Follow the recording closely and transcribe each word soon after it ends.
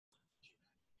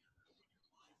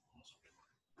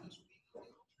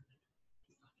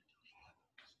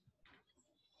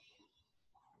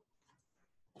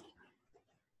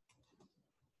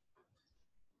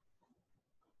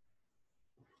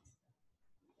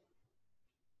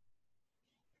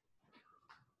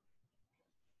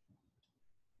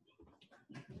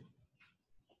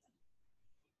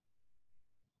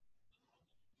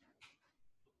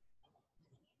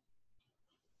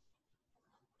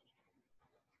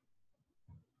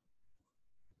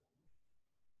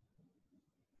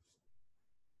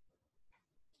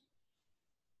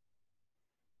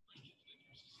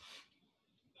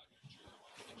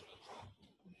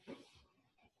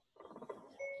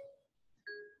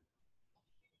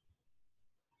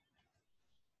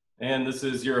And this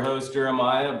is your host,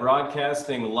 Jeremiah,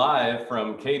 broadcasting live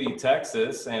from Katy,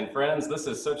 Texas. And friends, this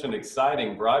is such an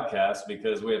exciting broadcast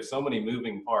because we have so many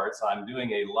moving parts. I'm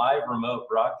doing a live remote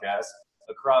broadcast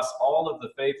across all of the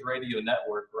Faith Radio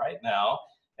Network right now.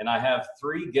 And I have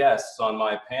three guests on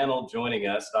my panel joining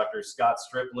us, Dr. Scott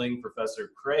Stripling,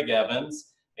 Professor Craig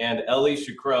Evans, and Eli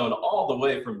Shukron, all the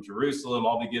way from Jerusalem.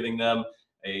 I'll be giving them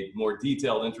a more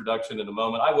detailed introduction in a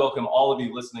moment. I welcome all of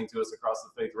you listening to us across the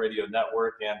Faith Radio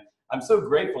Network, and I'm so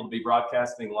grateful to be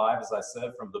broadcasting live, as I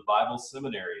said, from the Bible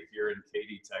Seminary here in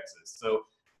Katy, Texas. So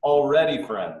already,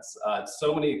 friends,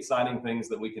 so many exciting things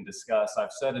that we can discuss.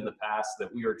 I've said in the past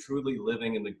that we are truly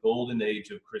living in the golden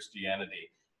age of Christianity.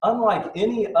 Unlike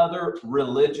any other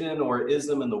religion or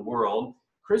ism in the world,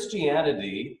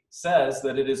 Christianity says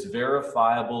that it is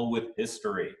verifiable with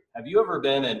history. Have you ever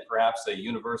been in perhaps a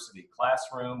university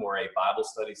classroom or a Bible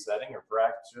study setting, or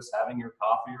perhaps just having your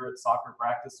coffee or at soccer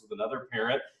practice with another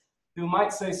parent who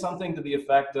might say something to the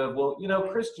effect of, well, you know,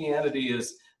 Christianity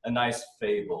is a nice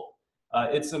fable.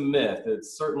 It's a myth.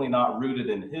 It's certainly not rooted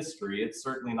in history. It's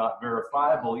certainly not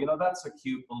verifiable. You know, that's a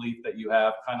cute belief that you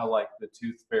have, kind of like the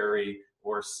Tooth Fairy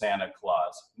or Santa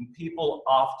Claus. And people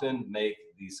often make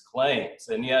these claims,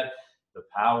 and yet the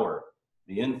power,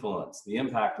 the influence, the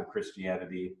impact of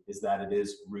Christianity is that it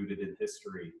is rooted in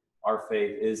history. Our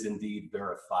faith is indeed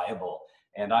verifiable.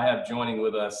 And I have joining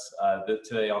with us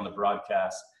today on the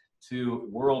broadcast two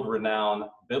world-renowned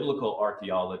biblical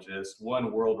archaeologists,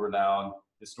 one world-renowned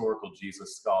historical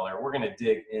Jesus scholar. We're going to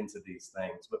dig into these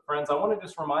things. But friends, I want to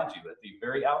just remind you at the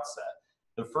very outset,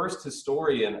 the first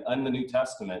historian in the New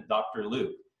Testament, Dr.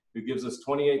 Luke, who gives us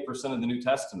 28% of the New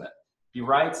Testament, he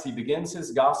begins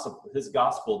his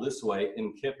gospel this way,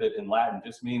 incipit in Latin,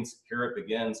 just means here it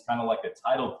begins, kind of like a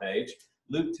title page.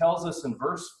 Luke tells us in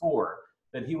verse 4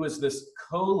 that he was this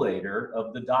collator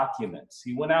of the documents.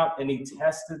 He went out and he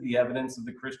tested the evidence of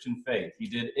the Christian faith. He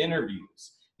did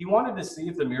interviews. He wanted to see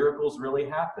if the miracles really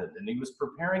happened, and he was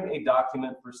preparing a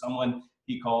document for someone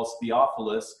he calls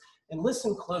Theophilus. And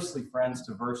listen closely, friends,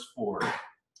 to verse 4.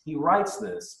 He writes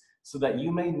this so that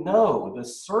you may know the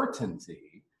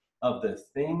certainty of the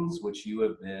things which you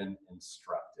have been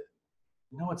instructed.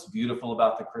 You know what's beautiful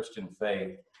about the Christian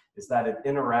faith is that it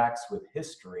interacts with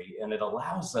history and it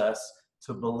allows us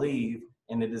to believe,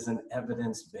 and it is an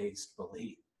evidence-based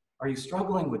belief. Are you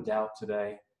struggling with doubt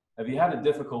today? Have you had a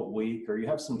difficult week, or you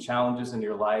have some challenges in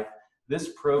your life? This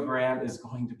program is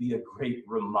going to be a great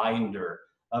reminder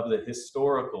of the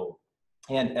historical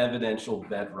and evidential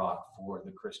bedrock for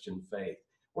the Christian faith.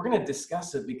 We're going to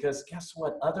discuss it because guess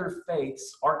what? Other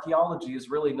faiths, archaeology is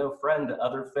really no friend to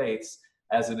other faiths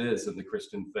as it is in the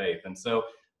Christian faith. And so,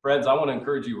 friends, I want to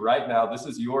encourage you right now. This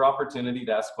is your opportunity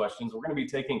to ask questions. We're going to be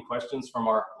taking questions from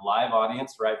our live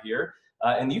audience right here.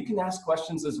 And you can ask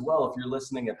questions as well if you're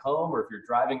listening at home or if you're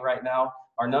driving right now.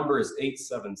 Our number is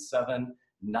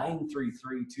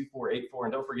 877-933-2484.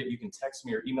 And don't forget, you can text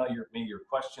me or email me your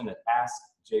question at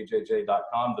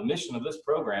askjjj.com. The mission of this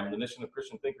program, the mission of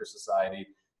Christian Thinker Society,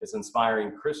 is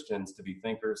inspiring Christians to be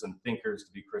thinkers and thinkers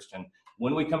to be Christian.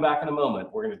 When we come back in a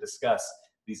moment, we're going to discuss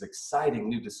these exciting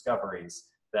new discoveries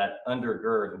that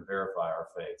undergird and verify our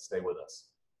faith. Stay with us.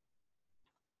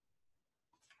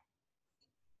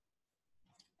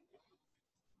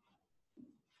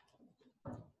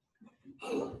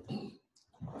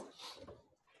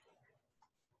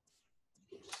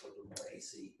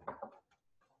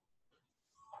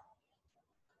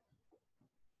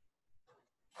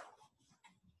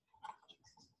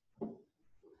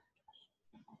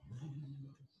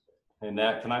 Hey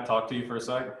Nat, can I talk to you for a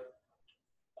sec?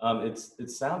 It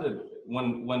sounded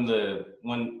when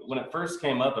it first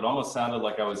came up, it almost sounded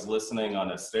like I was listening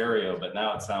on a stereo, but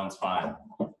now it sounds fine.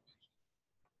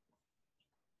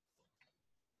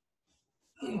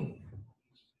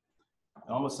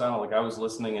 It almost sounded like I was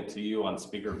listening it to you on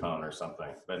speakerphone or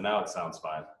something, but now it sounds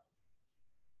fine.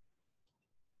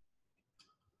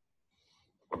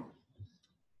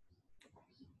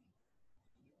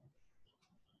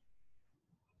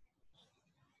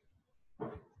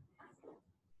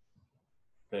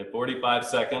 Okay, 45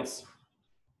 seconds.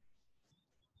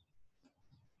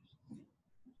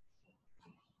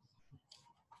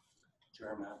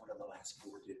 Jeremiah, what are the last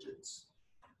four digits?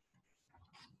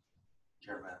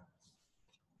 Jeremiah.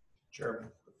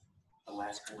 The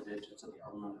last four digits of the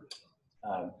phone number.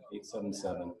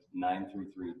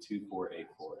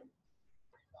 877-933-2484.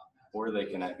 Or they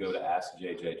can go to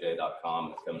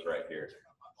askjjj.com. It comes right here.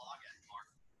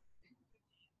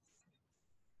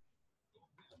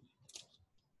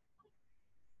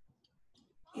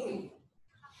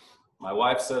 My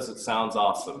wife says it sounds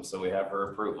awesome, so we have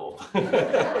her approval.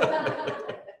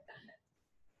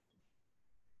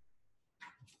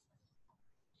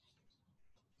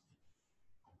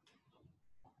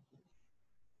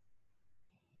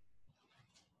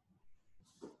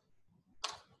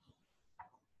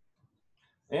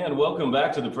 And welcome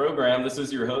back to the program. This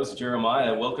is your host,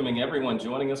 Jeremiah, welcoming everyone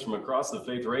joining us from across the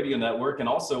Faith Radio Network and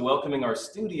also welcoming our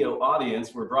studio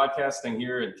audience. We're broadcasting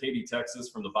here in Katy, Texas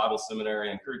from the Bible Seminary.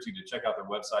 I encourage you to check out their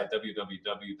website,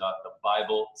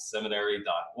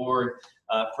 www.thebibleseminary.org.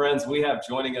 Friends, we have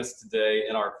joining us today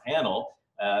in our panel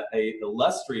a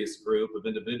illustrious group of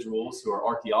individuals who are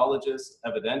archaeologists,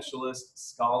 evidentialists,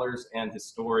 scholars, and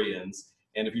historians.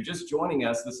 And if you're just joining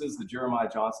us, this is the Jeremiah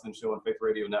Johnston Show on Faith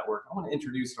Radio Network. I want to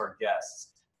introduce our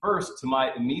guests. First, to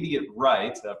my immediate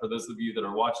right, for those of you that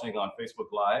are watching on Facebook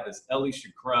Live, is Eli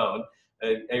Shukron,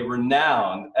 a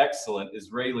renowned, excellent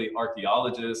Israeli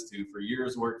archaeologist who for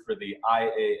years worked for the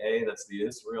IAA, that's the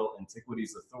Israel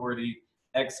Antiquities Authority,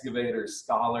 excavator,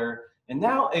 scholar, and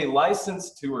now a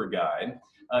licensed tour guide.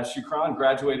 Shukron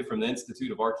graduated from the Institute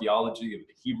of Archaeology of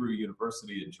the Hebrew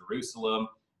University in Jerusalem.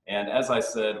 And as I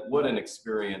said, what an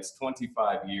experience,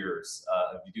 25 years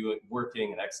of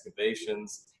working in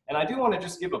excavations. And I do want to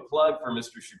just give a plug for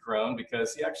Mr. Shukron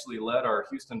because he actually led our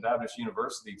Houston Baptist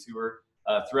University tour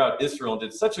throughout Israel and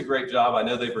did such a great job. I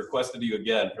know they've requested you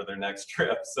again for their next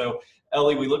trip. So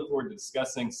Eli, we look forward to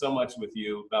discussing so much with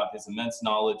you about his immense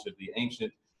knowledge of the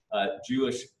ancient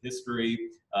Jewish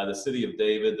history, the city of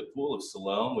David, the Pool of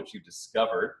Siloam, which you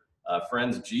discovered.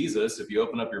 Friends, Jesus, if you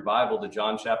open up your Bible to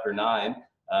John chapter 9,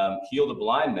 healed a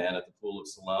blind man at the Pool of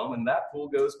Siloam, and that pool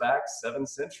goes back 7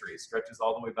 centuries, stretches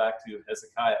all the way back to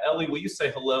Hezekiah. Eli, will you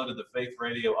say hello to the Faith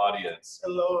Radio audience?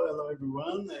 Hello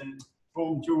everyone, and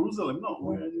from Jerusalem. No,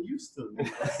 we're in Houston.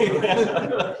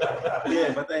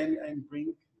 Yeah, but I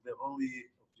bring the Holy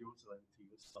of Jerusalem to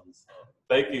Houston. So.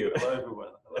 Thank you. Hello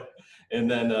everyone. Hello.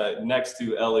 And then next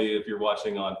to Eli, if you're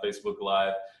watching on Facebook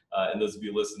Live, and those of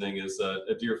you listening, is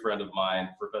a dear friend of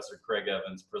mine, Professor Craig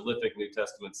Evans, prolific New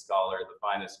Testament scholar, the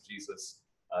finest Jesus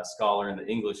scholar in the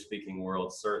English-speaking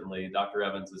world, certainly. Dr.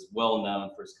 Evans is well known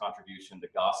for his contribution to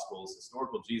Gospels,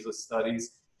 historical Jesus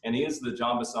studies, and he is the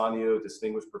John Bassanio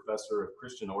Distinguished Professor of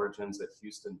Christian Origins at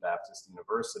Houston Baptist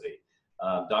University.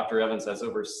 Dr. Evans has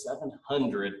over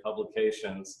 700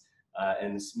 publications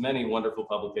and many wonderful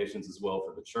publications as well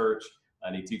for the church.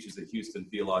 And he teaches at Houston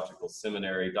Theological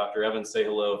Seminary. Dr. Evans, say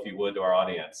hello, if you would, to our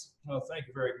audience. Well, thank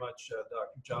you very much,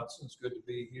 Dr. Johnston. It's good to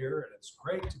be here, and it's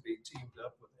great to be teamed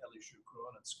up with Eli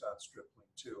Shukron and Scott Stripling,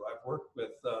 too. I've worked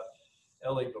with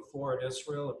Eli before in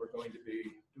Israel, and we're going to be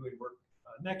doing work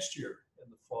next year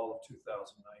in the fall of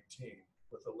 2019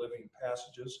 with the Living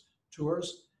Passages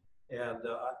tours, and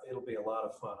it'll be a lot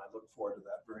of fun. I look forward to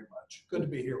that very much. Good to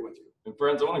be here with you. And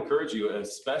friends, I want to encourage you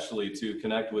especially to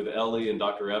connect with Eli and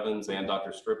Dr. Evans and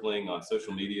Dr. Stripling on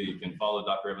social media. You can follow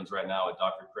Dr. Evans right now at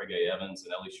Dr. Craig A. Evans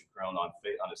and Eli Shukron on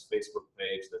his Facebook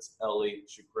page. That's Eli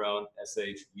Shukron,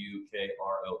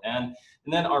 S-H-U-K-R-O-N.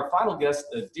 And then our final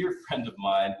guest, a dear friend of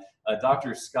mine,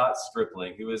 Dr. Scott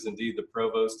Stripling, who is indeed the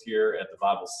provost here at the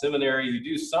Bible Seminary. You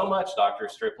do so much, Dr.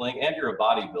 Stripling, and you're a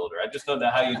bodybuilder. I just don't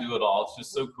know how you do it all. It's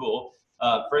just so cool.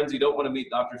 Friends, you don't want to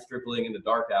meet Dr. Stripling in the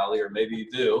dark alley, or maybe you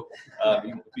do,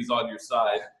 if he's on your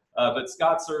side. But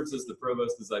Scott serves as the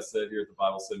provost, as I said, here at the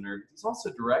Bible Seminary. He's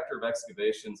also director of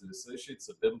excavations and associates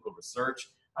of biblical research.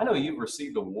 I know you've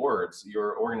received awards,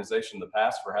 your organization in the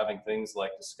past, for having things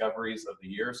like Discoveries of the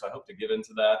Year, so I hope to get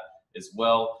into that as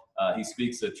well. He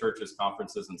speaks at churches,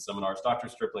 conferences, and seminars. Dr.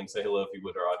 Stripling, say hello if you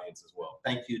would, our audience as well.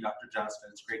 Thank you, Dr.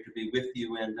 Johnston. It's great to be with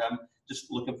you, and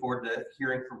just looking forward to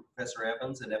hearing from Professor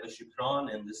Evans and Eli Shukron,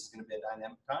 and this is going to be a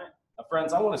dynamic time.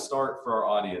 Friends, I want to start for our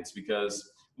audience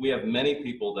because we have many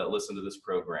people that listen to this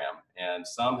program, and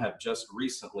some have just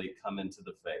recently come into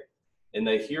the faith. And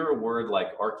they hear a word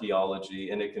like archaeology,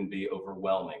 and it can be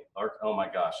overwhelming. Oh my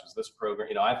gosh, is this program,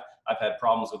 I've had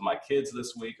problems with my kids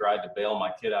this week, or I had to bail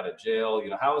my kid out of jail.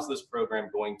 How is this program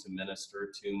going to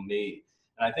minister to me?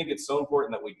 And I think it's so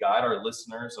important that we guide our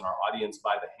listeners and our audience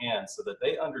by the hand so that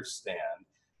they understand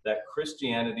that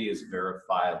Christianity is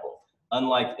verifiable.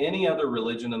 Unlike any other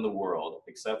religion in the world,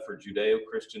 except for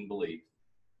Judeo-Christian belief,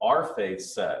 our faith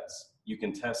says you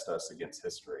can test us against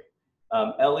history.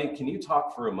 Eli, can you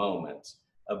talk for a moment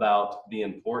about the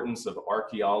importance of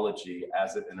archaeology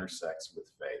as it intersects with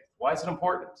faith? Why is it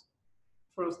important?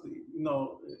 Firstly,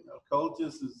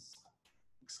 archaeologist is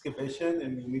excavation,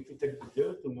 and you need to take the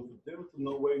dirt, to move the dirt, to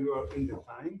know where you are in the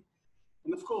time.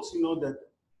 And of course, you know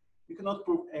that you cannot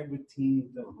prove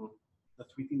everything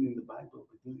that's written in the Bible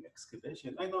by doing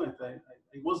excavation. I know it. I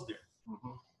was there.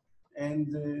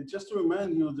 And just to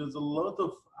remind you, there's a lot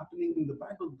of happening in the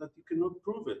Bible that you cannot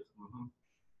prove it.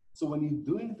 So when you're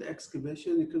doing the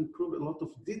excavation, you can prove a lot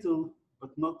of detail,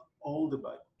 but not all the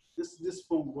Bible. This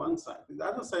from one side. The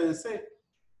other side, I say,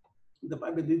 the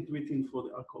Bible didn't written for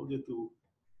the archaeology to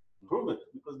prove it,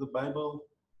 because the Bible.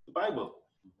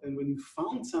 And when you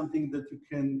found something that you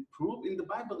can prove in the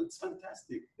Bible, it's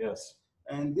fantastic. Yes.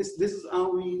 And this is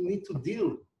how we need to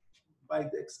deal by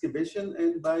the excavation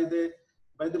and by the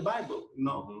Bible, you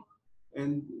know. Mm-hmm.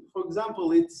 And for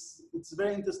example, it's a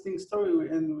very interesting story,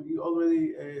 and we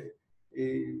already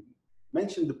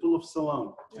mentioned the Pool of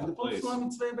Siloam. Yeah, and the Pool please. of Siloam,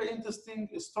 it's very, very interesting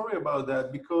story about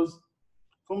that, because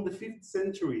from the 5th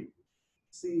century,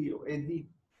 see,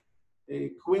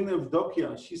 a queen of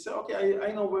Dokia, she said, okay,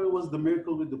 I know where was the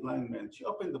miracle with the blind man. She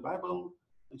opened the Bible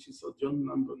and she saw John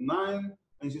number 9,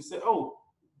 and she said, oh,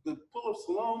 the Pool of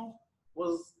Siloam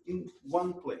was in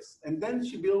one place. And then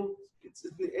she built, it's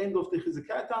at the end of the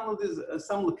Hezekiah tunnel, there's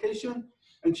some location,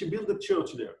 and she built a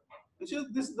church there. And she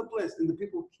said, this is the place, and the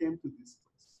people came to this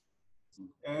place.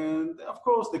 And of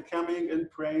course, they're coming and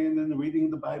praying and reading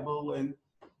the Bible and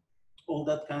all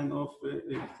that kind of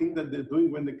thing that they're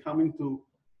doing when they're coming to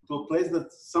a place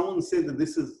that someone said that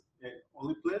this is a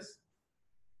holy place.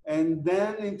 And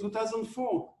then in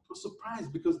 2004, I was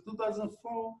surprised, because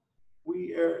 2004,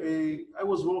 I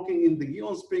was working in the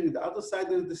Gihon Spring, the other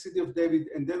side of the city of David,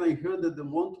 and then I heard that they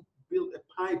want to build a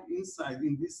pipe inside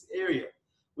in this area.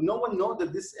 But no one knows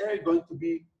that this area is going to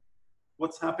be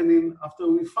what's happening after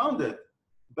we found it.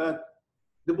 But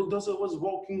the bulldozer was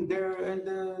walking there,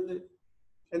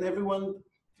 and everyone,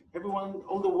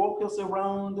 all the workers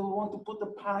around, they want to put the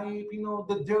pipe, you know,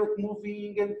 the dirt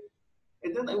moving,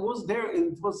 and then I was there,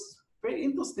 and it was very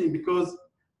interesting because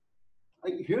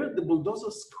I heard the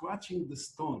bulldozer scratching the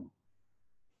stone.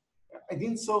 I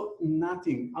didn't saw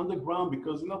nothing underground,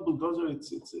 because, you know, bulldozer,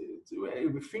 it's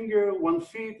a finger, 1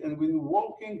 foot, and when you're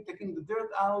walking, taking the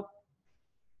dirt out,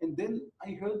 and then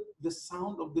I heard the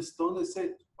sound of the stone. I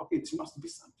said, okay, it must be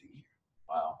something here.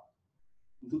 Wow.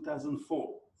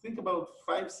 2004. Think about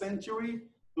 5th century,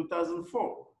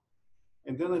 2004.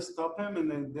 And then I stopped him,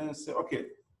 and then I said, okay,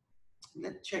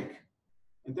 let's check.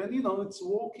 And then, you know, it's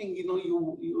walking, you know,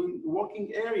 you in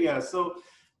walking area. So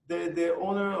the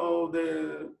owner of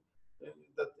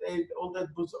all that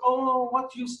was, oh,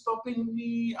 what you stopping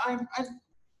me? I'm,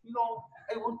 you know,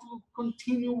 I want to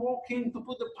continue walking to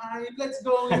put the pipe. Let's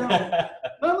go. You know.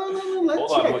 No. Let's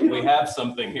Hold check. on, we have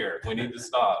something here. We need to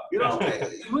stop. You know,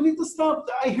 we need to stop.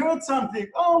 I heard something.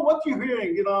 Oh, what you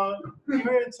hearing? You know, you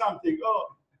heard something.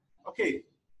 Oh, okay.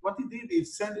 What he did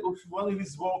is send one of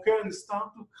his workers and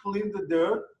start to clean the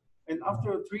dirt. And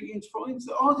after a 3-inch, 4-inch,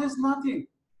 oh, there's nothing.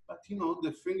 But you know,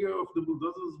 the finger of the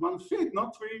bulldozer is 1 foot,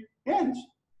 not 3 inch.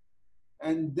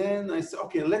 And then I said,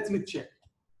 okay, let me check.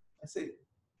 I said,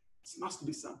 it must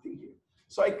be something here.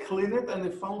 So I cleaned it, and I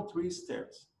found 3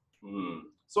 stairs.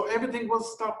 So everything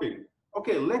was stopping.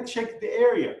 Okay, let's check the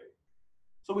area.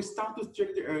 So we started to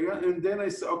check the area, and then I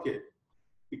said, okay,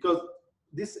 because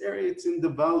this area, it's in the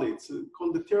valley. It's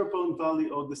called the Terapon Valley,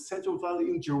 or the Central Valley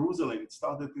in Jerusalem. It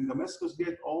started in Damascus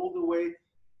Gate all the way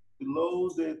below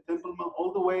the Temple Mount,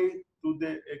 all the way to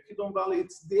the Kidron Valley.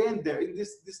 It's the end there in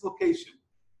this location.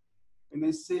 And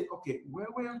I say, okay,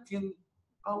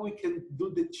 how we can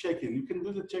do the checking? You can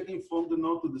do the checking from the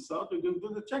north to the south. You can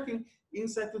do the checking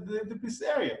inside to the deepest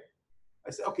area.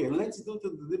 I said, okay, let's do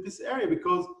the deepest area,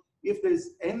 because if there's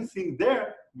anything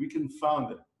there, we can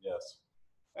find it. Yes.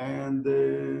 And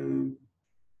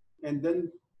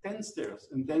then 10 stairs,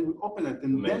 and then we open it,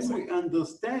 and Amazing. then we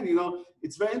understand. You know,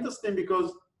 it's very interesting,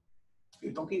 because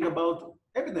you're talking about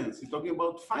evidence, you're talking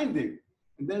about finding,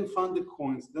 and then we found the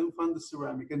coins, then we found the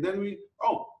ceramic, and then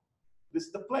this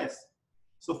is the place.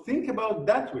 So think about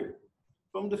that way,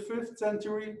 from the 5th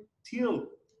century till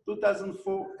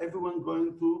 2004, everyone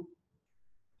going to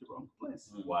the wrong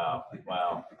place. Wow.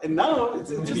 And now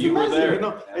it's just You were amazing, there. you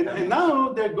know. And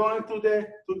now they're going to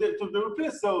the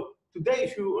place. So today,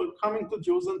 if you are coming to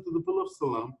Jerusalem, to the Pool of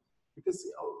Siloam, you can see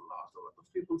a lot of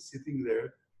people sitting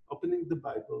there, opening the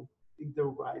Bible in the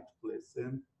right place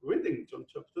and reading John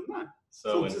chapter 9.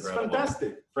 So it's incredible.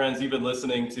 fantastic. Friends, you've been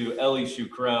listening to Eli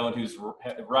Shukron, who's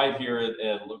right here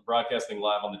and broadcasting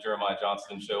live on the Jeremiah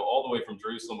Johnston Show, all the way from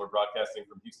Jerusalem. We're broadcasting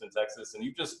from Houston, Texas. And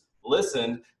you just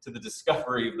listened to the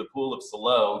discovery of the Pool of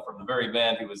Siloam from the very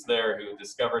man who was there, who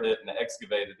discovered it and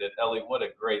excavated it. Eli, what a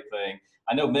great thing.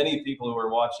 I know many people who are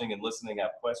watching and listening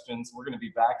have questions. We're going to be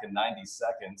back in 90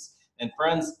 seconds. And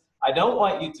friends, I don't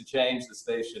want you to change the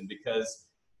station, because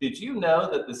did you know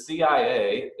that the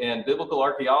CIA and biblical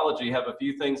archaeology have a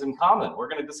few things in common? We're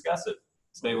going to discuss it.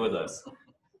 Stay with us.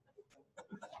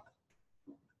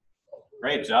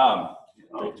 Great job.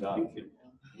 Great job.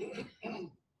 A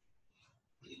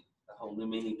whole new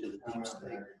meaning to the deep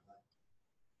state.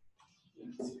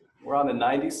 We're on a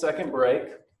 90-second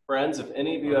break. Friends, if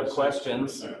any of you have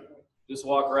questions, just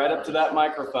walk right up to that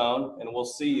microphone and we'll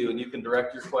see you, and you can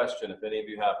direct your question if any of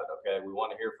you have it, okay? We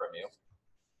want to hear from you.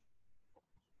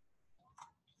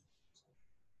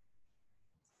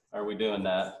 Are we doing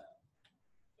that?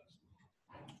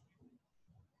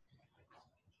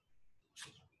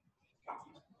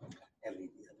 And the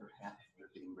other half, they're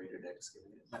getting ready to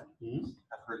excavate it. Hmm?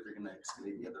 I've heard they're gonna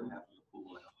excavate the other half of the pool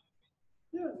now.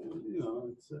 Yeah,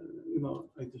 it's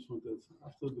I just wanted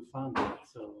after we found it.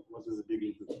 So what is the big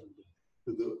deal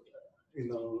to do?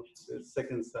 The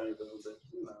second side of that, it's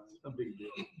a big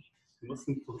deal. The most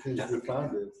important is we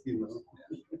found it.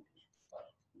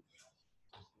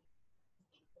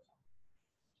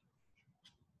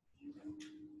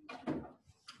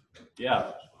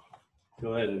 Yeah.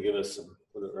 Go ahead and give us some,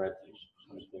 put it right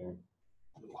there.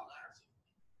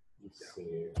 Let's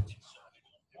see.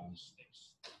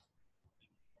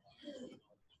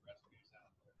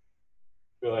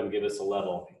 Go ahead and give us a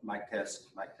level. Mic test,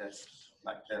 mic test,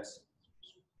 mic test.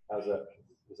 How's that?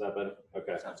 Is that better?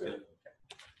 Okay. Sounds good.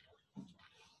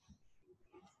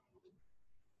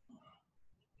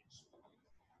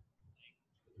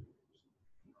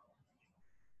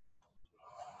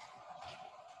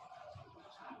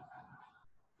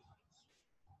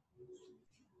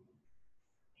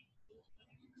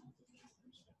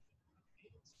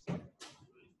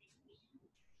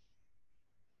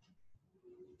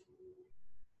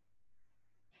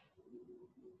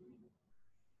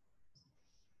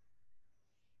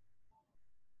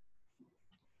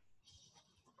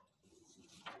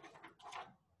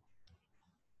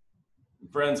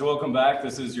 Friends, welcome back.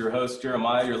 This is your host,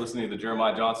 Jeremiah. You're listening to the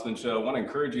Jeremiah Johnston Show. I want to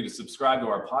encourage you to subscribe to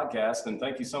our podcast. And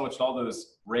thank you so much to all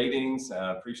those ratings.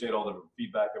 Appreciate all the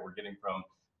feedback that we're getting from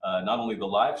not only the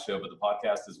live show, but the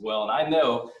podcast as well. And I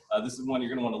know this is one you're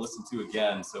going to want to listen to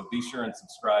again. So be sure and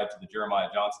subscribe to the Jeremiah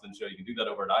Johnston Show. You can do that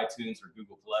over at iTunes or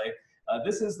Google Play.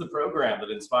 This is the program that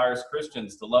inspires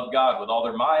Christians to love God with all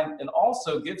their mind and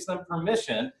also gives them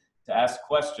permission to ask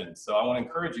questions. So I want to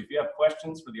encourage you, if you have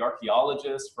questions for the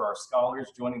archaeologists, for our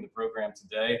scholars joining the program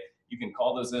today, you can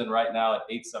call those in right now at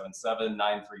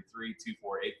 877-933-2484.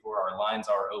 Our lines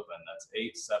are open. That's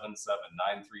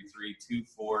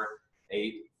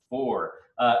 877-933-2484.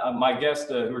 My guests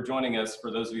who are joining us,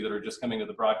 for those of you that are just coming to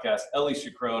the broadcast, Eli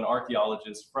Shukron,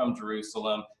 archaeologist from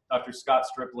Jerusalem, Dr. Scott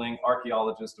Stripling,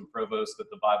 archaeologist and provost at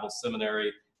the Bible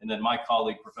Seminary, and then my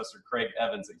colleague, Professor Craig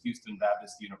Evans at Houston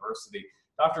Baptist University.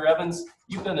 Dr. Evans,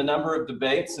 you've done a number of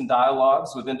debates and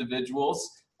dialogues with individuals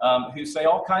who say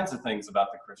all kinds of things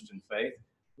about the Christian faith.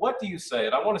 What do you say?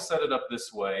 And I want to set it up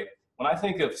this way. When I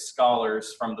think of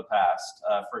scholars from the past,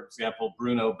 for example,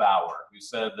 Bruno Bauer, who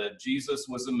said that Jesus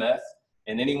was a myth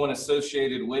and anyone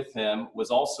associated with him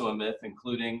was also a myth,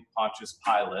 including Pontius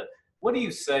Pilate. What do you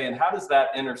say, and how does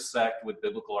that intersect with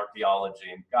biblical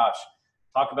archaeology? And gosh,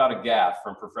 talk about a gaffe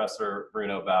from Professor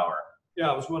Bruno Bauer. Yeah,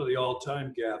 it was one of the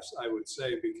all-time gaffes, I would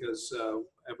say, because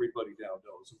everybody now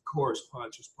knows. Of course,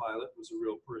 Pontius Pilate was a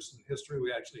real person in history.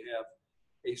 We actually have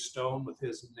a stone with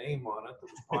his name on it that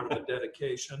was part of a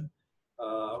dedication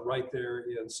right there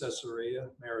in Caesarea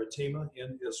Maritima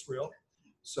in Israel.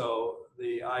 So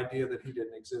the idea that he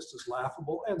didn't exist is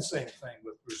laughable. And same thing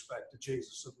with respect to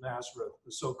Jesus of Nazareth,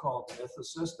 the so-called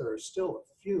mythicists. There are still a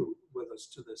few with us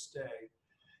to this day.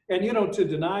 And, to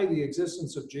deny the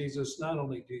existence of Jesus, not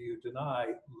only do you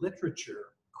deny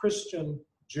literature, Christian,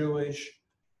 Jewish,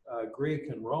 Greek,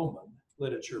 and Roman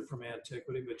literature from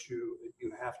antiquity, but you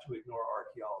have to ignore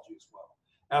archaeology as well.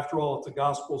 After all, if the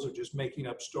Gospels are just making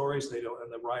up stories, and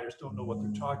the writers don't know what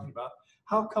they're talking about,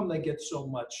 how come they get so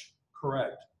much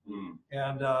correct?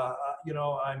 And,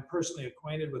 I'm personally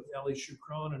acquainted with Eli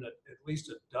Shukron and at least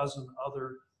a dozen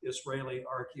other Israeli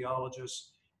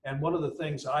archaeologists. And one of the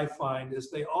things I find is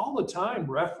they all the time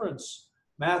reference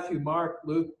Matthew, Mark,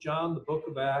 Luke, John, the book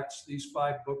of Acts. These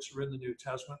 5 books are in the New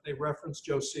Testament. They reference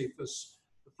Josephus,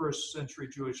 the first century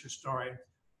Jewish historian.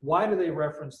 Why do they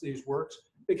reference these works?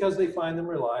 Because they find them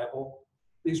reliable.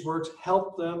 These works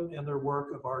help them in their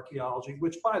work of archaeology,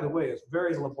 which, by the way, is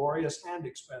very laborious and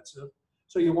expensive.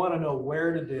 So you want to know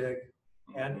where to dig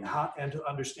and to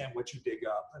understand what you dig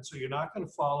up. And so you're not going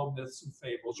to follow myths and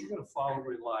fables. You're going to follow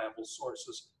reliable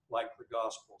sources like the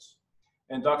Gospels.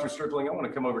 And Dr. Stripling, I want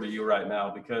to come over to you right now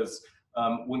because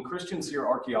when Christians hear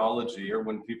archaeology, or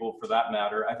when people for that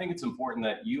matter, I think it's important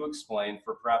that you explain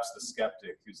for perhaps the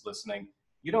skeptic who's listening,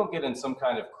 you don't get in some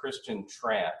kind of Christian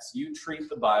trance. You treat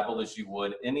the Bible as you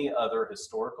would any other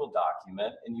historical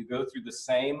document, and you go through the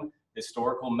same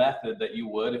historical method that you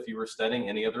would if you were studying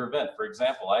any other event. For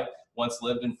example, I once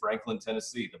lived in Franklin,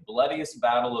 Tennessee. The bloodiest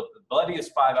 5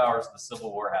 hours of the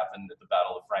Civil War happened at the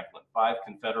Battle of Franklin. 5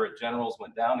 Confederate generals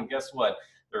went down, and guess what?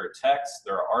 There are texts,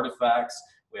 there are artifacts.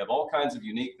 We have all kinds of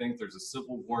unique things. There's a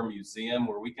Civil War museum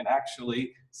where we can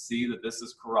actually see that this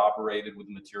is corroborated with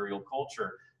material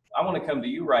culture. I want to come to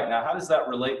you right now. How does that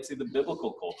relate to the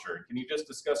biblical culture? Can you just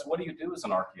discuss what do you do as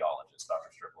an archaeologist, Dr.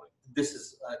 Stripling? This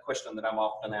is a question that I'm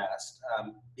often asked.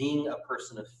 Being a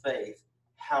person of faith,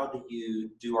 how do you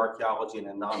do archaeology in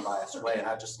a non-biased way? And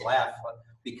I just laugh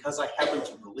because I happen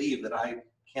to believe that I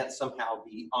can't somehow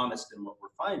be honest in what we're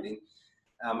finding.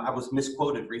 I was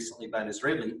misquoted recently by an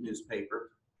Israeli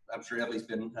newspaper. I'm sure Eli's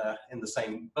been in the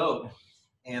same boat.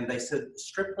 And they said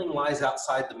Stripling lies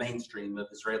outside the mainstream of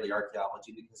Israeli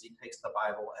archaeology because he takes the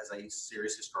Bible as a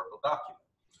serious historical document.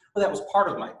 Well, that was part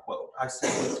of my quote. I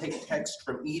said we take text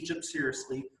from Egypt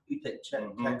seriously, we take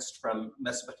text from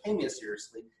Mesopotamia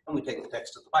seriously, and we take the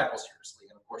text of the Bible seriously.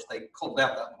 And of course, they culled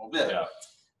out that little bit.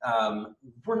 Yeah.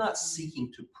 We're not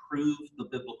seeking to prove the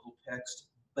biblical text,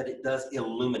 but it does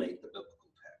illuminate the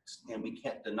biblical text. And we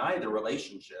can't deny the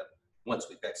relationship once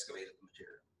we've excavated the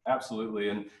material.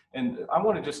 Absolutely, and I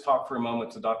want to just talk for a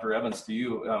moment to Dr. Evans, to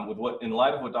you, with what, in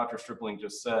light of what Dr. Stripling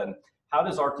just said, how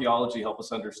does archaeology help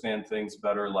us understand things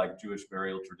better, like Jewish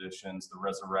burial traditions, the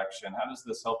resurrection? How does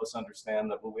this help us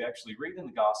understand that what we actually read in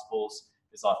the Gospels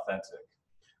is authentic?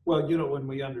 Well, you know, when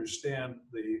we understand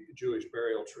the Jewish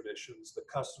burial traditions, the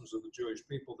customs of the Jewish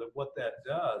people, then what that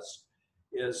does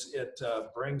is it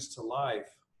brings to life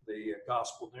the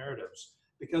gospel narratives,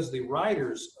 because the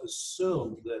writers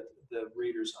assumed that the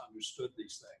readers understood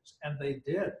these things, and they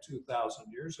did 2,000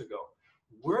 years ago.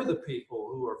 We're the people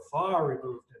who are far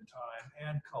removed in time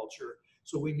and culture,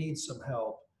 so we need some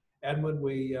help. And when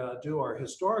we do our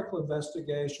historical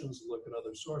investigations, look at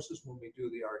other sources, when we do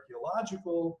the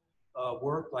archaeological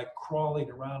work, like crawling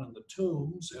around in the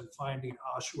tombs and finding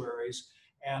ossuaries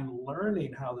and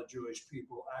learning how the Jewish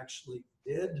people actually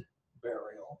did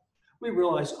burial, we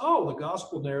realize, oh, the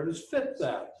gospel narratives fit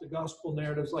that. The gospel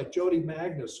narratives, like Jody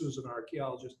Magnus, who's an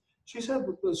archaeologist, she said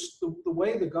the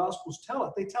way the gospels tell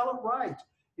it, they tell it right.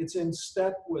 It's in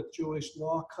step with Jewish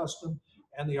law, custom,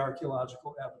 and the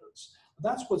archaeological evidence.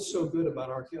 That's what's so good about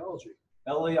archaeology.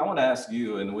 Eli, I want to ask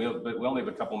you, and we only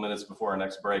have a couple minutes before our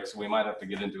next break, so we might have to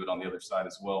get into it on the other side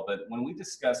as well. But when we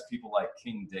discuss people like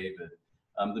King David,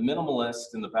 the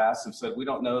minimalists in the past have said we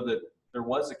don't know that there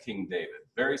was a King David,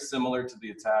 very similar to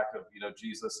the attack of,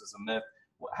 Jesus as a myth.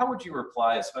 How would you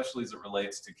reply, especially as it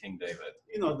relates to King David?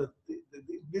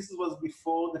 This was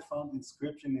before they found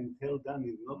inscription in Tel Dan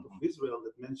in north of Israel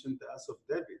that mentioned the house of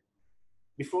David.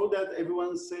 Before that,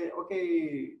 everyone say,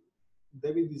 okay,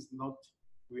 David is not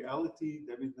reality.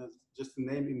 David is just a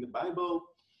name in the Bible.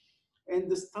 And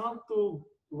they start to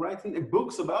writing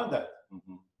books about that.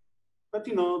 Mm-hmm. But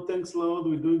thanks Lord,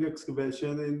 we're doing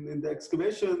excavation. And in the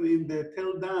excavation in the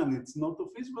Tel Dan, it's north of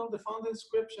Israel, they found the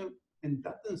inscription. And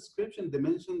that inscription, they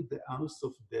mentioned the house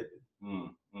of David.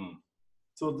 Mm-hmm.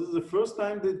 So this is the first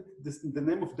time that the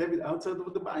name of David outside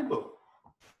of the Bible.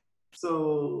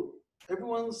 So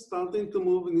everyone's starting to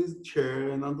move in his chair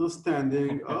and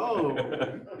understanding, oh,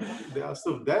 the house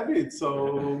of David.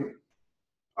 So,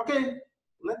 okay,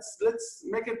 let's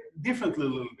make it differently a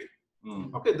little bit.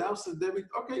 Mm. Okay, the house of David,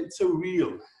 okay, it's a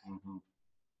real. Mm-hmm.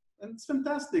 And it's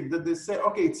fantastic that they say,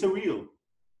 okay, it's a real.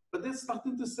 But they're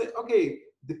starting to say, okay,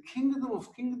 the kingdom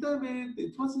of King David,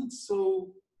 it wasn't so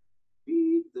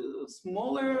big,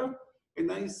 smaller.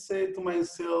 And I say to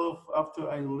myself, after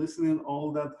I listening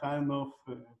all that kind of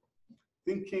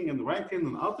thinking and writing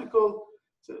an article,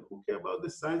 so who care about the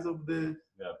size of the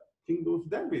kingdom of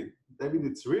David? David,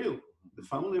 it's real. The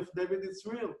family of David, it's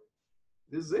real.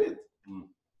 This is it. Mm.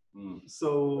 Mm.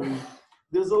 So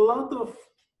there's a lot of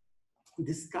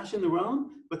discussion around,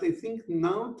 but I think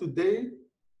now, today,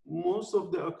 most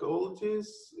of the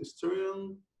archaeologists,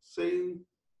 historians, saying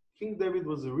King David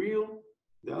was real.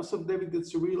 The house of David,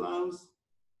 it's a real house.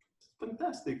 It's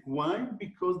fantastic. Why?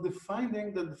 Because the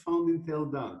finding that they found in Tel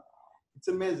Dan, it's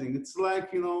amazing. It's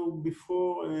like,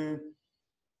 before,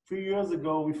 3 years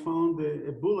ago, we found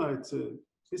a bulla. It's a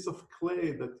piece of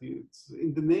clay that it's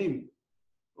in the name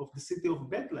of the city of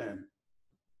Bethlehem.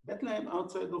 Bethlehem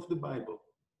outside of the Bible.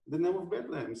 The name of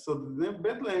Bethlehem. So the name of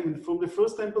Bethlehem, from the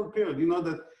first temple period,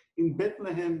 that in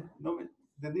Bethlehem,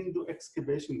 they didn't do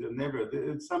excavation there, never.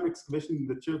 There was some excavation in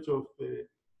the church of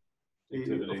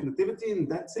Nativity, and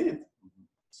that's it. Mm-hmm.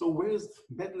 So where's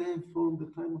Bethlehem from the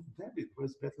time of David?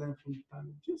 Where's Bethlehem from the time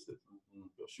of Jesus? Mm-hmm.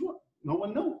 Sure, no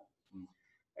one knows.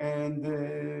 Mm-hmm.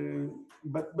 And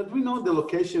but we know the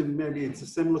location. Maybe it's the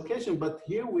same location, but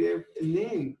here we have a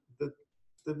name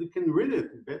that you can read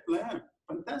it. Bethlehem,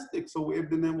 fantastic. So we have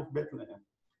the name of Bethlehem.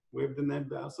 We have the name of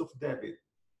the house of David.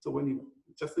 So when you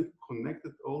just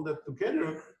connected all that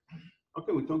together,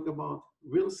 okay, we talk about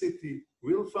real city,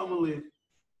 real family,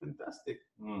 fantastic.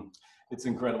 It's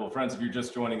incredible. Friends, if you're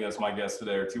just joining us, my guests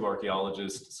today are two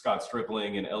archaeologists, Scott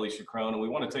Stripling and Eli Shukron, and we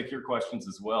want to take your questions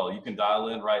as well. You can dial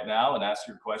in right now and ask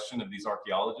your question of these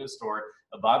archaeologists or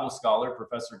a Bible scholar,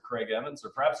 Professor Craig Evans, or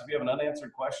perhaps if you have an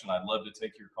unanswered question, I'd love to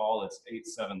take your call. It's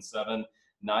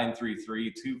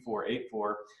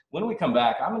 877-933-2484. When we come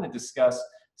back, I'm going to discuss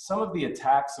some of the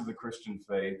attacks of the Christian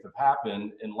faith have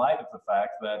happened in light of the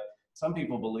fact that some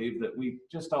people believe that we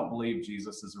just don't believe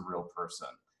Jesus is a real person.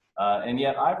 And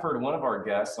yet I've heard one of our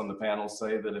guests on the panel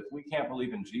say that if we can't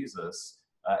believe in Jesus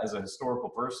as a historical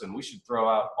person, we should throw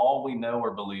out all we know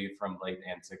or believe from late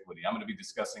antiquity. I'm going to be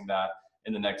discussing that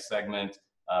in the next segment.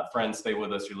 Friends, stay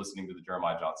with us. You're listening to the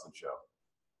Jeremiah Johnston Show.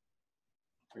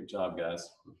 Great job, guys.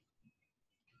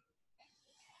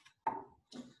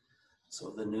 So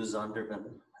the New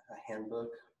Zondervan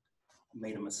handbook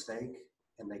made a mistake,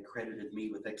 and they credited me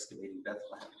with excavating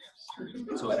Bethlehem.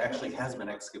 So it actually has been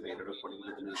excavated according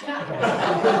to the New Zondervan.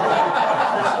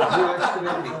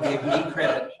 It gave me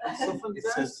credit. So It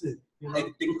says fantastic.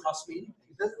 it didn't cost me anything.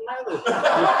 It doesn't matter.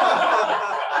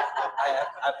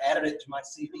 I've added it to my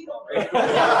CV already.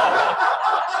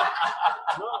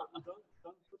 No,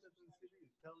 don't put it in CV.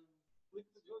 Tell them, click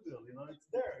the Google, it's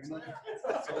there.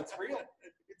 So it's real.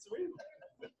 It's real.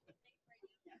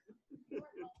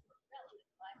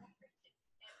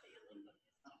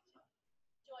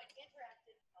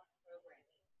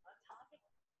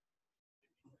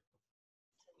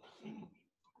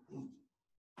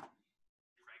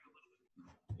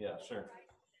 Yeah, sure.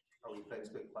 Are we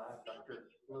Facebook Live, Dr.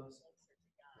 Lewis?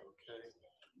 Okay.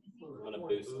 I'm going to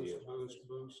boost you.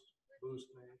 Boost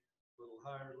me. A little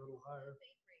higher.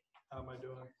 How am I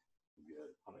doing?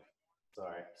 Good.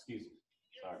 Sorry, excuse me.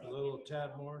 Sorry. A little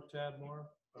tad more.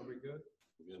 Are we good?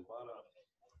 Good. Spot on.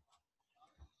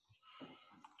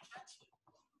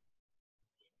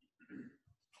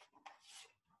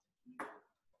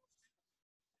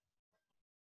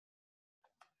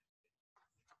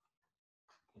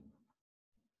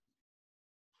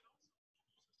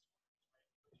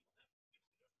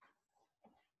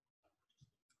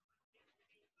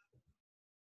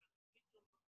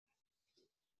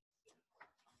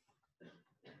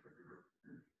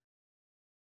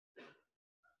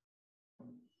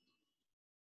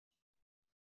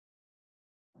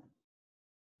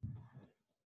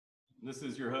 This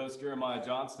is your host, Jeremiah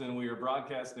Johnston. We are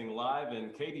broadcasting live in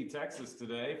Katy, Texas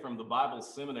today from the Bible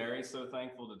Seminary. So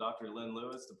thankful to Dr. Lynn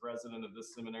Lewis, the president of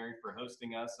this seminary, for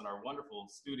hosting us, and our wonderful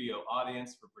studio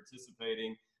audience for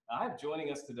participating. I have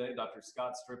joining us today Dr.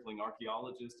 Scott Stripling,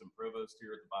 archaeologist and provost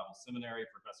here at the Bible Seminary,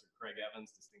 Professor Craig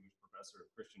Evans, distinguished professor of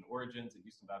Christian origins at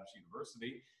Houston Baptist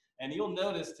University. And you'll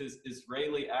notice his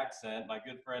Israeli accent, my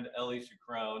good friend Eli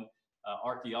Shukron,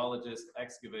 archaeologist,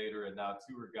 excavator, and now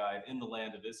tour guide in the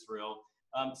land of Israel.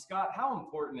 Scott, how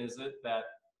important is it that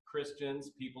Christians,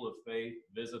 people of faith,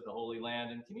 visit the Holy Land?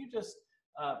 And can you just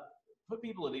put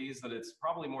people at ease that it's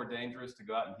probably more dangerous to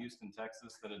go out in Houston,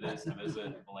 Texas than it is to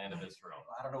visit the land of Israel?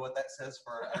 I don't know what that says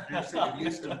for our dear city of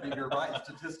Houston, but you're right,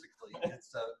 statistically.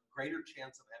 It's a greater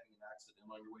chance of having an accident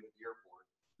on your way to the airport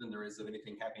than there is of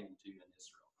anything happening to you in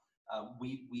Israel.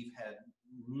 We've had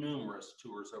numerous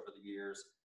tours over the years,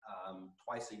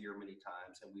 twice a year, many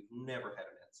times, and we've never had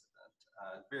an incident.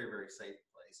 Very, very safe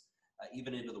place,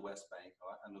 even into the West Bank.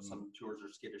 I know some tours are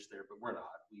skittish there, but we're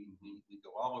not. We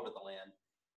go all over the land,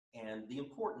 and the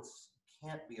importance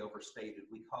can't be overstated.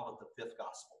 We call it the fifth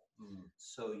gospel.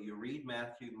 So you read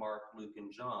Matthew, Mark, Luke,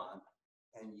 and John,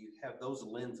 and you have those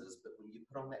lenses, but when you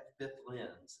put on that fifth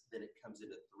lens, then it comes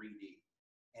into 3D.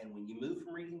 And when you move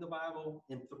from reading the Bible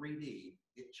in 3D,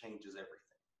 it changes everything.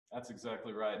 That's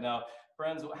exactly right. Now,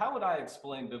 friends, how would I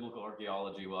explain biblical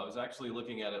archaeology? Well, I was actually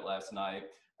looking at it last night.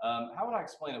 How would I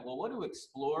explain it? Well, what do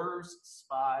explorers,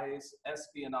 spies,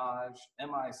 espionage,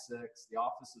 MI6, the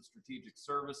Office of Strategic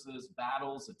Services,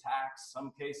 battles, attacks,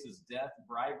 some cases death,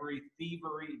 bribery,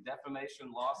 thievery,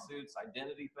 defamation, lawsuits,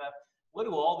 identity theft, what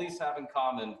do all these have in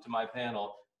common to my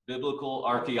panel? Biblical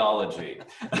archaeology.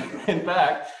 In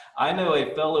fact, I know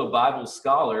a fellow Bible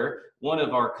scholar, one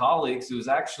of our colleagues, who was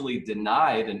actually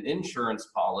denied an insurance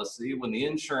policy when the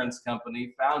insurance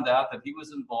company found out that he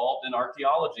was involved in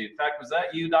archaeology. In fact, was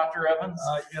that you, Dr. Evans?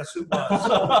 Yes, it was.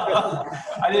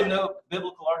 I didn't know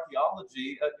biblical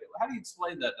archaeology. How do you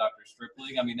explain that, Dr.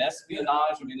 Stripling? I mean,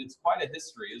 espionage, it's quite a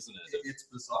history, isn't it? It's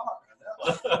bizarre.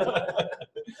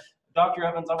 Dr.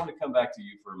 Evans, I want to come back to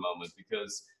you for a moment,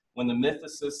 because when the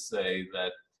mythicists say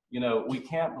that, we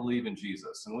can't believe in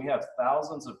Jesus, and we have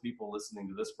thousands of people listening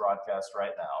to this broadcast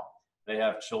right now. They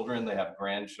have children, they have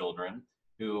grandchildren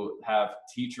who have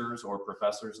teachers or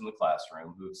professors in the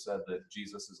classroom who have said that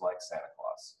Jesus is like Santa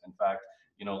Claus. In fact,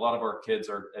 You know, a lot of our kids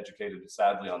are educated,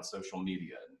 sadly, on social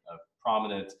media. A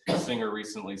prominent singer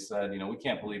recently said, you know, we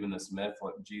can't believe in this myth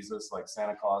like Jesus, like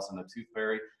Santa Claus and the Tooth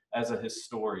Fairy. As a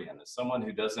historian, as someone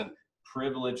who doesn't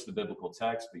privilege the biblical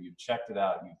text, but you've checked it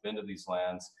out, you've been to these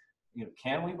lands, you know,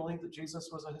 can we believe that Jesus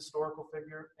was a historical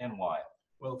figure, and why?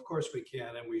 Well, of course we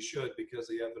can, and we should, because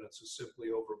the evidence is simply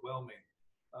overwhelming.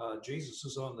 Jesus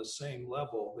is on the same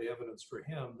level, the evidence for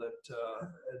him, that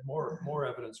more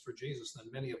evidence for Jesus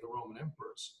than many of the Roman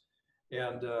emperors.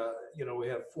 And, you know, we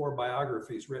have 4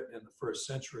 biographies written in the first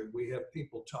century. We have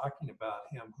people talking about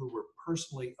him who were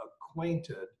personally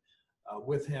acquainted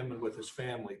with him and with his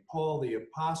family. Paul the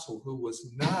apostle, who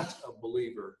was not a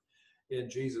believer in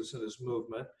Jesus and his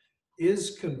movement,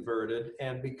 is converted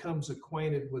and becomes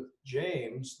acquainted with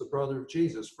James, the brother of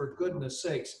Jesus. For goodness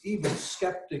sakes, even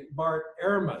skeptic Bart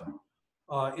Ehrman,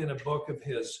 in a book of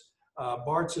his,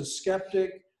 Bart's a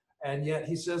skeptic, and yet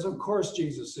he says, of course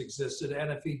Jesus existed,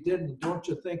 and if he didn't, don't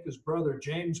you think his brother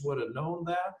James would have known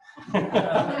that?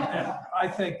 And I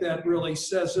think that really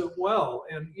says it well.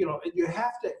 And you know, you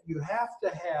have to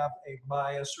have a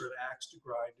bias or an axe to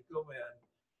grind to go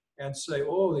in and say,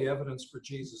 oh, the evidence for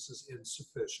Jesus is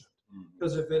insufficient.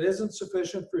 Because if it isn't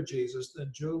sufficient for Jesus,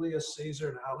 then Julius Caesar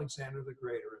and Alexander the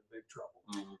Great are in big trouble.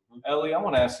 Eli, I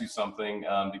want to ask you something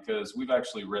because we've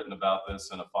actually written about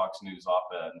this in a Fox News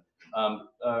op-ed.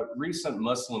 A recent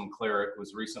Muslim cleric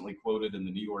was recently quoted in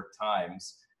the New York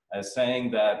Times as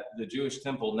saying that the Jewish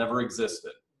temple never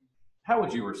existed. How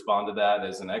would you respond to that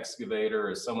as an excavator,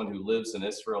 as someone who lives in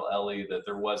Israel, Eli, that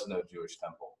there was no Jewish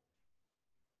temple?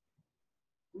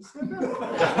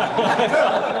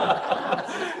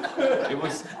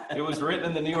 It was written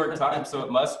in the New York Times, so it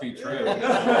must be true.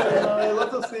 A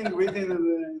lot of things written in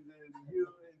the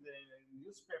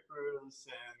newspapers, and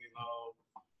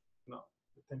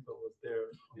the temple was there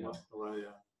on Mount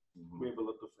Moriah. We have a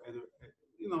lot of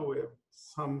we have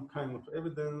some kind of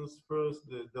evidence. First,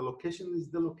 the location is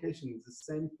the location. It's the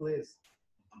same place.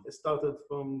 It started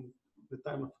from the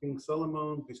time of King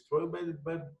Solomon, destroyed by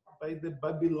the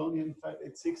Babylonian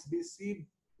 586 BC,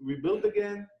 rebuilt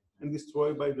again, and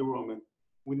destroyed by the Roman.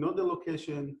 We know the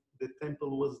location. The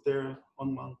temple was there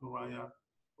on Mount Moriah,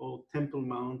 or Temple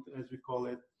Mount, as we call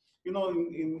it. You know,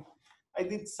 I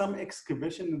did some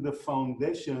excavation in the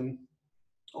foundation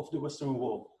of the Western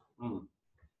Wall. And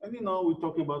we're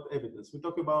talking about evidence. We're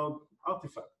talking about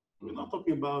artifact. We're not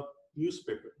talking about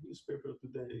newspaper. Newspaper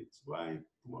today, it's right.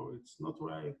 Tomorrow, it's not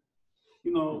right.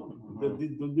 They're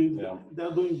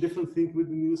doing different things with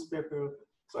the newspaper.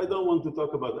 So I don't want to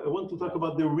talk about that. I want to talk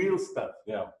about the real stuff,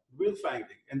 real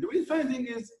finding. And the real finding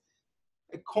is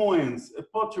coins,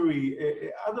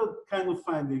 pottery, other kind of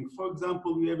finding. For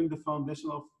example, we have in the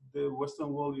foundation of the Western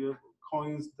Wall, you have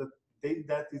coins that date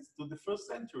that it's to the 1st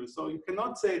century. So you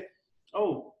cannot say,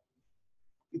 oh,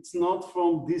 it's not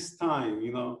from this time,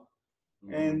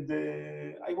 And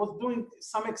I was doing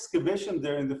some excavation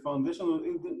there in the foundation,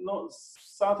 in the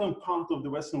southern part of the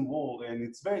Western Wall. And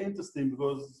it's very interesting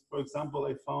because, for example,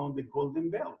 I found the Golden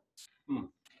Bell.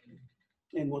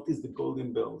 And what is the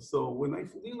Golden Bell? So when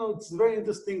it's a very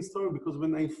interesting story because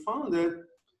when I found it,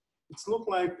 it looked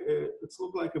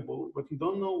like a boat, but you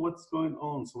don't know what's going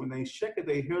on. So when I check it,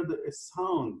 I heard a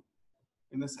sound.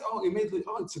 And I say, immediately,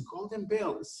 it's a golden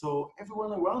bell. So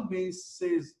everyone around me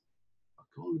says, a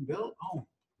golden bell? Oh,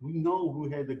 we know who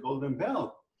had the golden bell.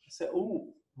 I say,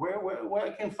 where I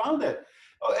can find that?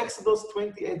 Oh, Exodus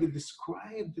 28, they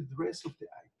describe the dress of the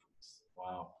high priest.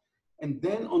 Wow. And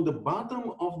then on the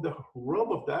bottom of the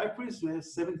robe of the high priest, we have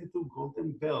 72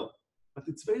 golden bell. But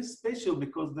it's very special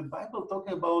because the Bible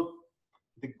talking about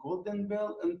the golden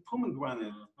bell and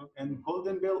pomegranate and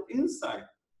golden bell inside.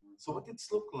 So what it's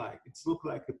look like? It's look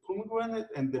like a pomegranate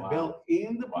and the bell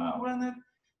in the pomegranate.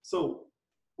 So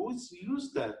who's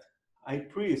used that? High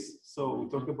priest. So we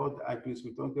talk about the high priest.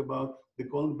 We talk about the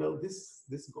golden bell. This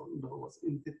golden bell was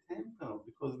in the temple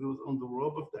because it was on the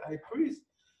robe of the high priest.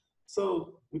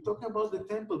 So we talk about the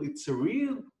temple. It's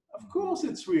real. Of course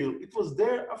it's real. It was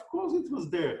there. Of course it was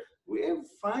there. We have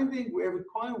finding. We have a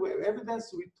coin. We have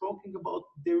evidence. We're talking about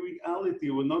the reality.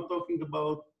 We're not talking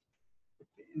about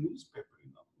the newspaper.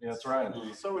 Yeah, that's right.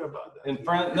 Sorry about that. In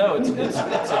front, no, it's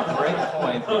a great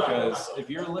point because if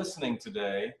you're listening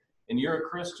today and you're a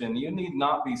Christian, you need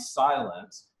not be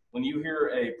silent when you hear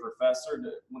a professor.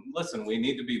 Listen, we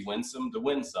need to be winsome to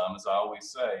win some, as I always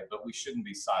say, but we shouldn't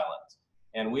be silent.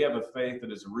 And we have a faith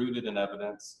that is rooted in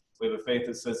evidence. We have a faith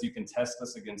that says you can test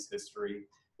us against history.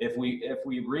 If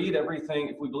we read everything,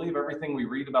 if we believe everything we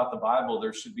read about the Bible,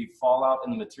 there should be fallout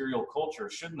in the material culture,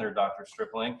 shouldn't there, Dr.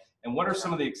 Stripling? And what are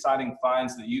some of the exciting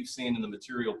finds that you've seen in the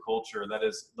material culture, that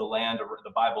is the land or the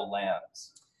Bible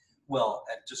lands? Well,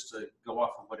 just to go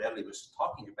off of what Eli was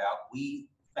talking about, we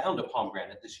found a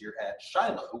pomegranate this year at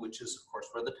Shiloh, which is, of course,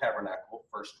 where the tabernacle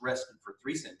first rested for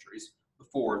 3 centuries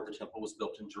before the temple was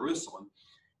built in Jerusalem,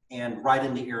 and right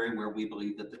in the area where we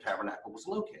believe that the tabernacle was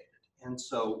located. And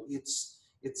so it's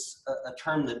a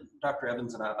term that Dr.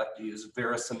 Evans and I like to use,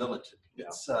 verisimilitude. Yeah.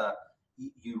 It's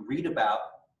you read about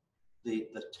the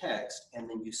text, and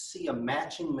then you see a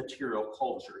matching material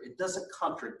culture. It doesn't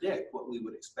contradict what we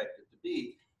would expect it to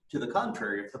be. To the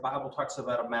contrary, if the Bible talks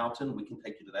about a mountain, we can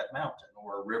take you to that mountain,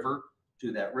 or a river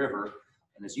to that river.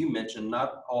 And as you mentioned,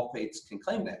 not all faiths can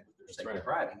claim that with their sacred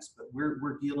writings, but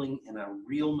we're dealing in a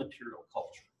real material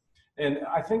culture. And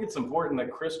I think it's important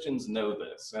that Christians know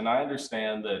this. And I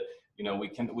understand that, you know,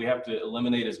 we have to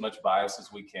eliminate as much bias as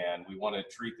we can. We want to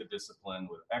treat the discipline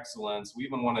with excellence. We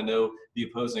even want to know the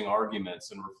opposing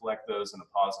arguments and reflect those in a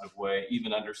positive way,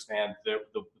 even understand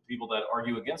the people that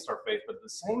argue against our faith. But at the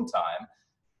same time,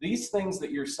 these things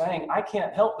that you're saying, I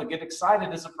can't help but get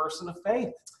excited as a person of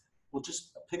faith. Well,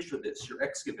 just picture this. You're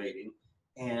excavating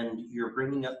and you're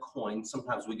bringing up coins.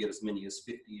 Sometimes we get as many as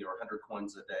 50 or 100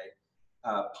 coins a day.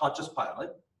 Pontius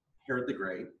Pilate, Herod the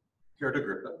Great, Herod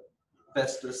Agrippa,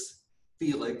 Festus,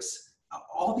 Felix,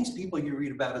 all these people you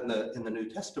read about in the New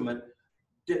Testament,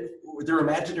 they're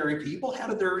imaginary people. How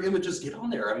did their images get on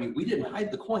there? I mean, we didn't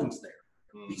hide the coins there.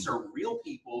 These are real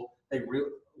people. They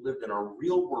lived in a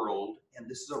real world, and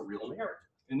this is a real narrative.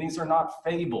 And these are not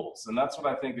fables. And that's what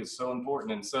I think is so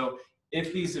important. And so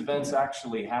if these events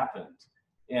actually happened,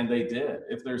 and they did,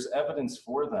 if there's evidence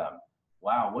for them,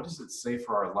 wow, what does it say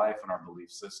for our life and our belief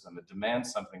system? It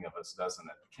demands something of us, doesn't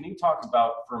it? Can you talk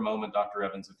about, for a moment, Dr.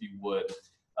 Evans, if you would,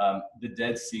 the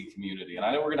Dead Sea community? And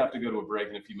I know we're going to have to go to a break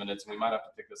in a few minutes, and we might have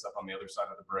to pick this up on the other side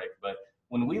of the break. But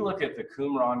when we look at the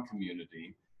Qumran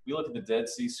community, we look at the Dead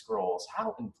Sea Scrolls,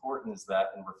 how important is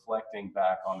that in reflecting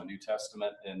back on the New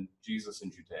Testament and Jesus in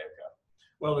Judaica?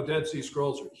 Well, the Dead Sea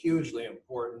Scrolls are hugely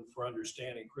important for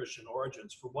understanding Christian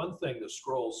origins. For one thing, the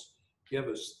scrolls give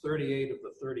us 38 of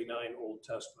the 39 Old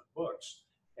Testament books,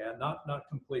 and not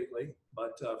completely,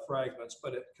 but fragments,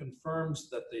 but it confirms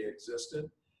that they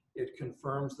existed. It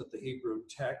confirms that the Hebrew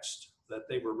text that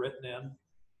they were written in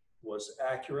was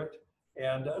accurate.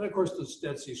 And of course, the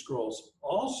Dead Sea Scrolls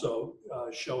also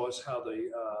show us how the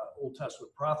Old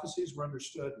Testament prophecies were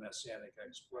understood, messianic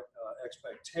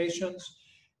expectations.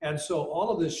 And so all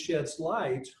of this sheds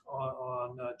light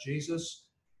on Jesus,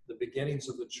 the beginnings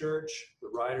of the church, the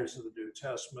writers of the New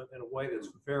Testament, in a way that's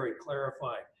very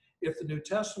clarifying. If the New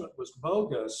Testament was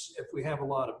bogus, if we have a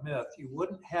lot of myth, you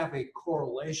wouldn't have a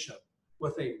correlation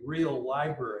with a real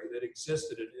library that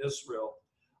existed in Israel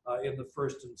in the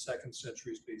 1st and 2nd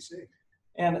centuries BC.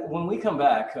 And when we come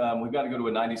back, we've got to go to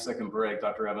a 90-second break,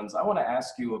 Dr. Evans. I want to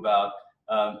ask you about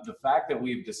the fact that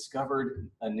we've discovered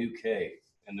a new cave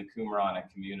in the Qumran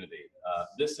community.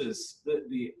 This is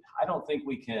I don't think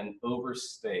we can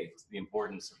overstate the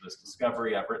importance of this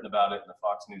discovery. I've written about it in the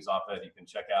Fox News op-ed you can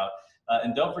check out.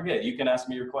 And don't forget, you can ask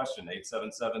me your question,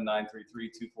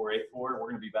 877-933-2484. We're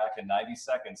going to be back in 90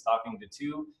 seconds talking to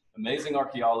 2 amazing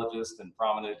archaeologists and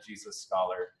prominent Jesus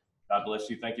scholar. God bless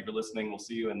you. Thank you for listening. We'll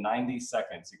see you in 90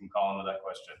 seconds. You can call in with that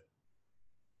question.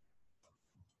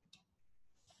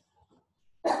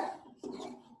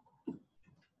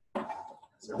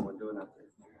 How's everyone doing out there?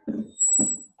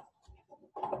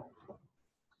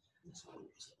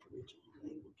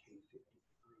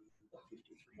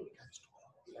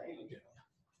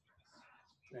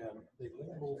 And they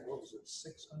labeled, what was it,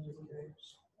 600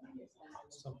 caves?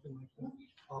 Something like that.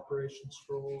 Operation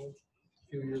Scroll a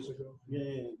few years ago.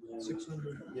 Yeah.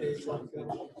 600 caves like that.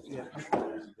 Yeah.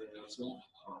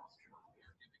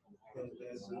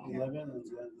 There's 11 and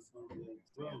then this one,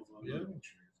 12.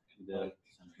 Yeah.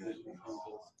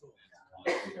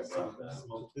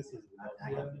 Small pieces.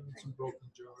 Yeah, some broken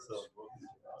jars. So,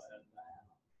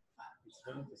 it's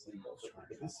 7%.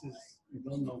 But this is, you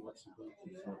don't know what you're going to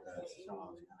do. This is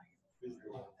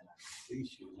the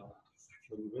issue.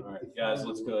 So All right, guys,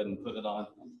 let's go ahead and put it on.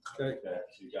 Okay. So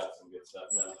you got some good stuff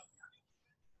now.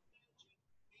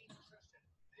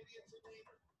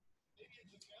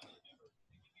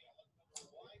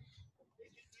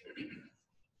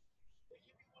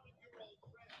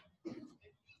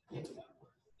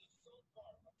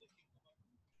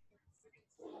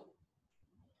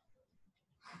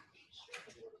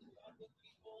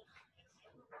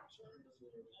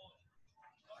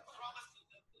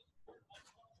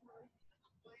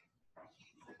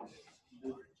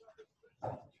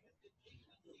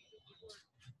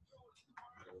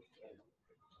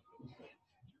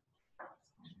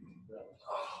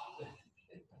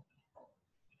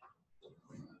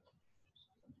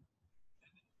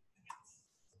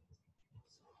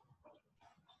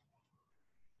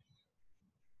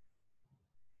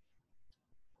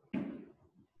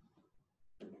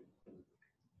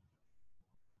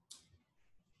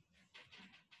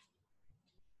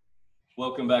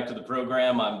 Welcome back to the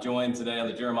program. I'm joined today on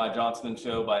the Jeremiah Johnston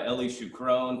Show by Eli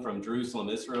Shukron from Jerusalem,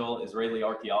 Israel, Israeli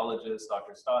archaeologist,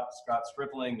 Dr. Scott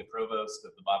Stripling, the provost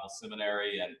of the Bible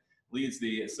Seminary, and leads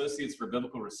the Associates for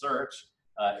Biblical Research.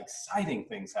 Exciting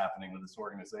things happening with this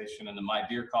organization. And then my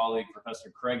dear colleague,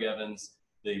 Professor Craig Evans,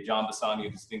 the John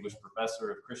Bassanio Distinguished Professor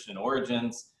of Christian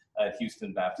Origins at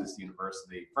Houston Baptist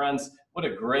University. Friends, what a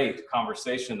great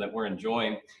conversation that we're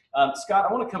enjoying. Scott,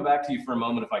 I want to come back to you for a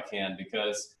moment if I can,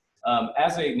 because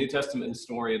as a New Testament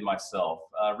historian myself,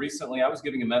 recently I was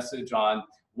giving a message on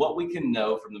what we can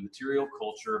know from the material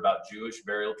culture about Jewish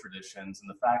burial traditions and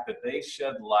the fact that they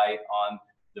shed light on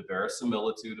the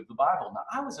verisimilitude of the Bible. Now,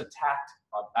 I was attacked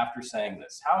after saying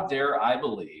this. How dare I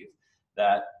believe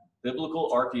that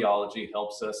biblical archaeology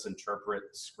helps us interpret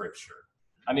Scripture?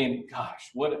 I mean,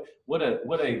 gosh, what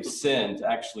a sin to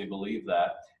actually believe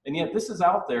that. And yet this is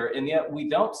out there, and yet we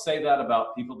don't say that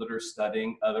about people that are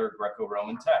studying other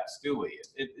Greco-Roman texts, do we?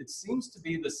 It seems to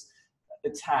be this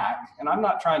attack, and I'm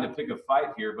not trying to pick a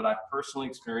fight here, but I've personally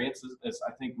experienced, as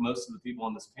I think most of the people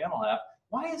on this panel have.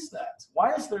 Why is that?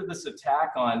 Why is there this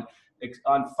attack on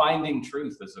finding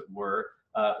truth, as it were,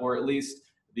 or at least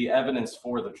the evidence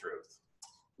for the truth?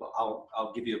 Well,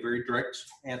 I'll give you a very direct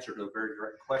answer to a very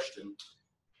direct question.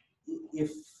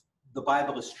 If the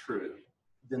Bible is true,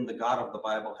 then the God of the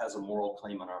Bible has a moral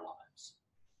claim on our lives.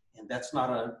 And that's not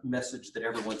a message that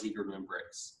everyone's eager to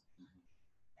embrace.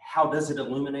 How does it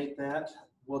illuminate that?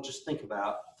 Well, just think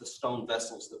about the stone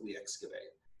vessels that we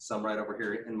excavate, some right over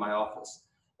here in my office.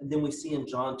 And then we see in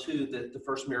John 2 that the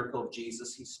first miracle of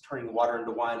Jesus, he's turning water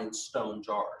into wine in stone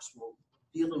jars. Well,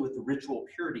 dealing with the ritual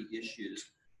purity issues,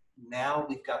 now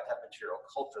we've got that material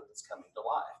culture that's coming to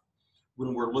life.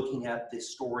 When we're looking at the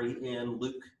story in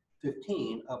Luke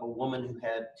 15 of a woman who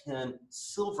had 10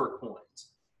 silver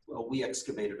coins. Well, we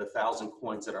excavated 1,000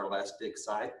 coins at our last dig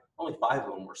site. Only 5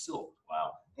 of them were silver.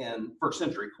 Wow. And first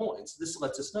century coins. This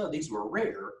lets us know these were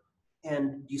rare.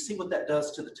 And you see what that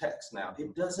does to the text now.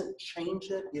 It doesn't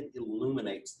change it, it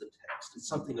illuminates the text. It's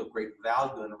something of great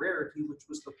value and rarity, which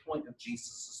was the point of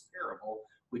Jesus' parable,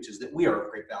 which is that we are of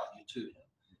great value to him.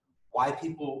 Why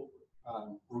people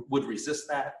would resist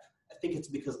that? I think it's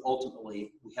because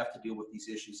ultimately we have to deal with these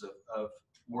issues of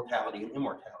mortality and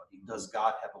immortality. Does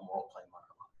God have a moral claim on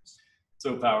our lives?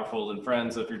 So powerful. And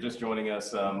friends, if you're just joining us,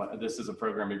 this is a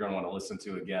program you're going to want to listen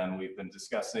to again. We've been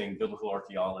discussing biblical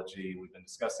archaeology. We've been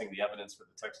discussing the evidence for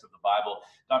the text of the Bible.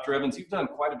 Dr. Evans, you've done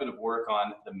quite a bit of work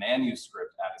on the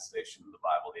manuscript attestation of the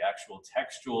Bible, the actual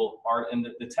textual art, and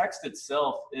the text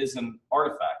itself is an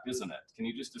artifact, isn't it? Can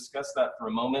you just discuss that for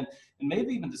a moment and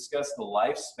maybe even discuss the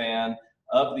lifespan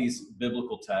of these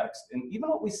biblical texts and even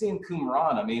what we see in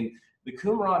Qumran? I mean, the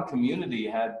Qumran community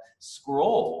had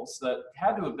scrolls that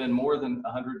had to have been more than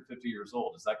 150 years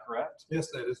old. Is that correct? Yes,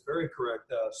 that is very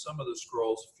correct. Some of the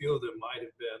scrolls, a few of them might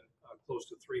have been close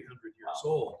to 300 years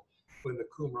old when the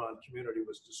Qumran community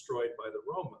was destroyed by the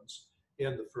Romans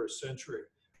in the first century.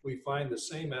 We find the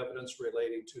same evidence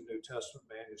relating to New Testament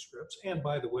manuscripts, and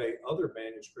by the way, other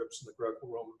manuscripts in the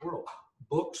Greco-Roman world.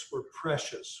 Books were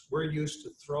precious. We're used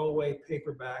to throw away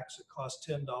paperbacks that cost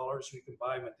 $10. You can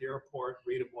buy them at the airport,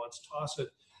 read them once, toss it.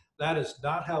 That is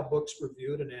not how books were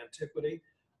viewed in antiquity.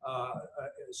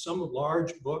 Some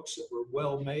large books that were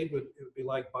well made it would be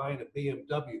like buying a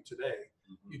BMW today.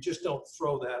 You just don't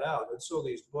throw that out. And so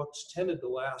these books tended to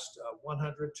last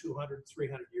 100, 200,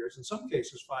 300 years, in some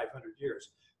cases 500 years.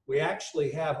 We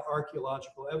actually have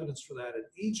archaeological evidence for that in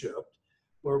Egypt,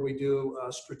 where we do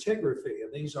stratigraphy.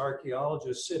 And these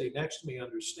archaeologists sitting next to me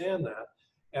understand that.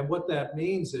 And what that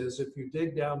means is if you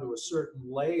dig down to a certain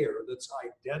layer that's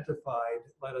identified,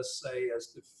 let us say,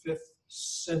 as the 5th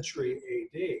century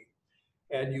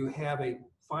AD, and you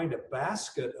find a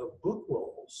basket of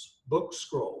book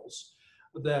scrolls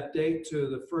that date to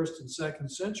the 1st and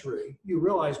 2nd century, you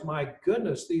realize, my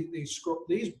goodness,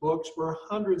 these books were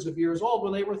hundreds of years old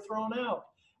when they were thrown out.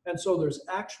 And so there's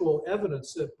actual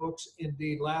evidence that books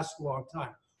indeed last a long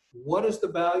time. What is the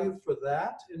value for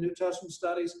that in New Testament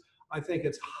studies? I think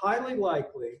it's highly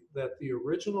likely that the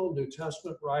original New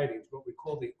Testament writings, what we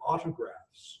call the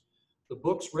autographs, the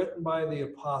books written by the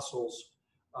apostles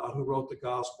who wrote the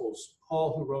Gospels,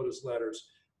 Paul who wrote his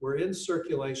letters, were in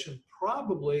circulation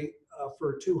probably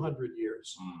for 200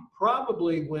 years.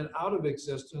 Probably went out of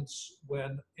existence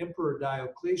when Emperor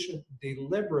Diocletian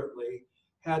deliberately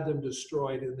had them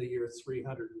destroyed in the year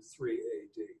 303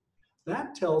 AD.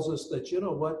 That tells us that, you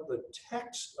know what, the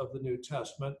text of the New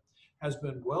Testament has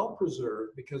been well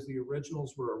preserved because the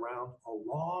originals were around a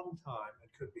long time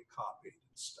and could be copied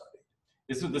and studied.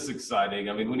 Isn't this exciting?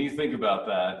 I mean, when you think about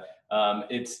that,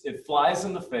 it flies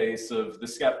in the face of the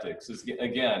skeptics,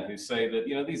 again, who say that,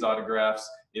 these autographs,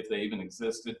 if they even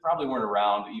existed, probably weren't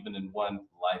around even in one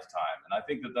lifetime. And I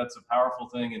think that that's a powerful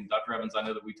thing. And Dr. Evans, I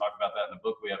know that we talk about that in a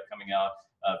book we have coming out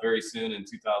very soon in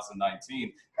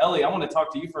 2019. Ellie, I want to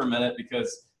talk to you for a minute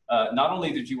because not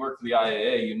only did you work for the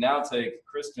IAA, you now take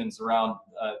Christians around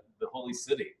the Holy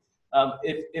City.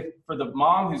 If for the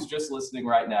mom who's just listening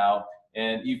right now,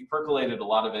 and you've percolated a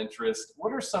lot of interest,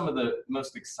 what are some of the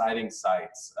most exciting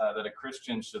sites that a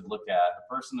Christian should look at,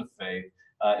 a person of faith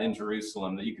in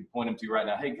Jerusalem, that you could point them to right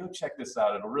now? Hey, go check this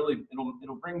out. It'll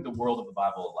bring the world of the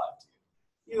Bible alive to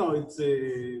you. It's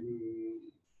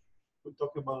we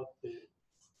talk about the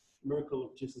miracle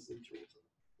of Jesus in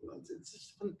Jerusalem. It's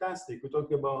just fantastic. We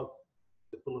talk about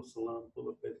the Pool of Siloam, Pool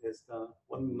of Bethesda,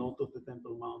 one north of the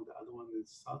Temple Mount, the other one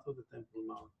is south of the Temple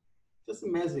Mount. Just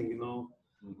amazing,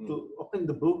 to open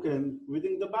the book and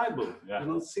reading the Bible,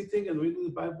 sitting and reading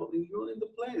the Bible, and you're in the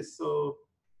place. So,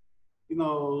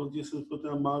 Jesus put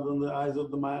a mud on the eyes of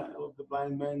the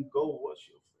blind man, go wash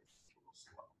your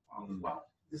face. Wow,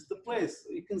 this is the place.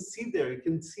 You can see there,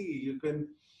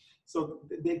 so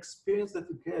the experience that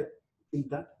you get in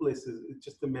that place is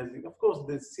just amazing. Of course,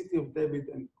 the city of David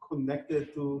and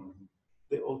connected to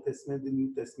the Old Testament, the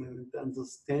New Testament, and the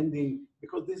understanding,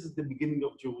 because this is the beginning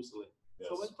of Jerusalem. Yes.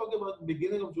 So when we talk about the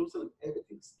beginning of Jerusalem,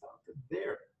 everything started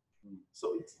there.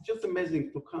 So it's just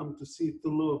amazing to come, to see, to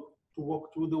look, to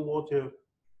walk through the water.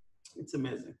 It's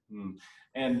amazing.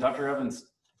 And Dr. Evans,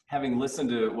 having listened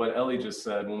to what Ellie just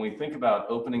said, when we think about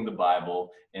opening the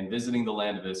Bible and visiting the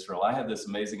land of Israel, I had this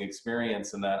amazing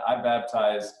experience in that I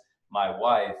baptized my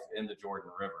wife in the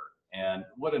Jordan River. And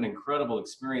what an incredible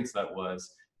experience that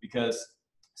was, because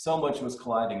so much was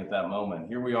colliding at that moment.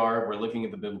 Here we are, we're looking at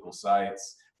the biblical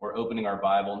sites, we're opening our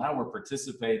Bible, now we're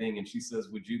participating, and she says,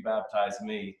 would you baptize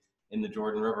me in the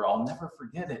Jordan River? I'll never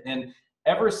forget it. And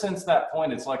ever since that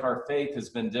point, it's like our faith has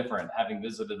been different, having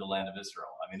visited the land of Israel.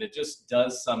 I mean, it just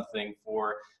does something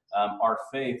for our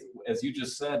faith. As you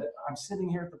just said, I'm sitting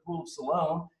here at the Pool of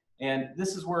Siloam, and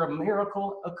this is where a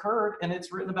miracle occurred, and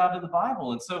it's written about in the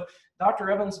Bible. And so, Dr.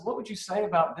 Evans, what would you say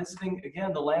about visiting,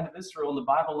 again, the land of Israel and the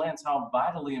Bible lands, how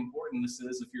vitally important this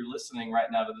is if you're listening right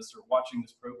now to this or watching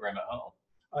this program at home?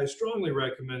 I strongly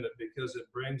recommend it because it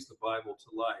brings the Bible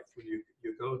to life. When you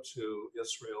go to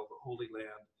Israel, the Holy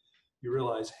Land, you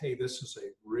realize, hey, this is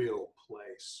a real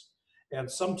place. And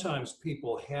sometimes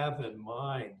people have in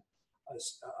mind,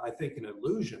 I think, an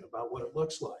illusion about what it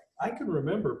looks like. I can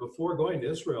remember before going to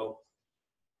Israel,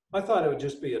 I thought it would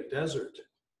just be a desert.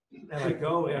 And I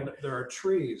go and there are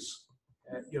trees,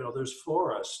 and, there's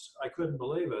forest. I couldn't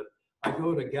believe it. I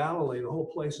go to Galilee, the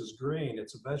whole place is green.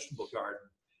 It's a vegetable garden.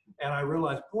 And I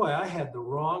realized, boy, I had the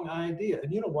wrong idea.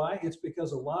 And you know why? It's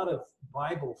because a lot of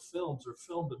Bible films are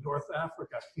filmed in North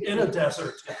Africa in a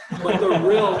desert. But the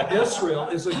real Israel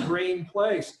is a green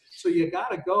place. So you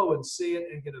got to go and see it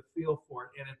and get a feel for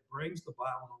it. And it brings the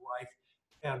Bible to life.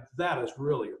 And that is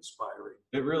really inspiring.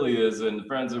 It really is. And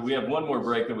friends, we have one more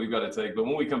break that we've got to take. But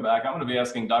when we come back, I'm going to be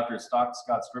asking Dr. Scott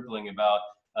Stripling about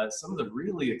some of the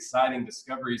really exciting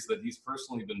discoveries that he's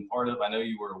personally been part of. I know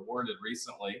you were awarded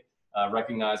recently.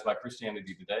 Recognized by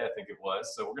Christianity Today, I think it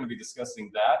was. So we're going to be discussing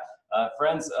that.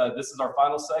 Friends, this is our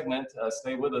final segment.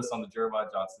 Stay with us on the Jeremiah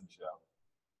Johnston Show.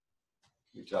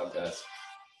 Good job, guys.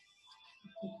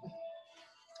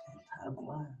 Time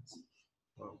flies.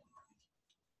 Wow.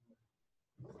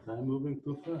 I'm moving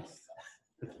too fast.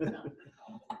 That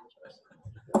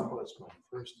was my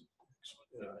first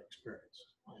experience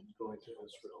going to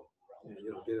Israel. And,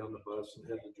 get on the bus and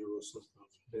head to Jerusalem.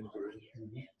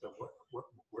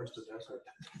 Where's the desert?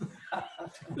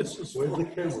 Where's the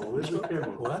camel? Where's the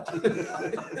camel? What?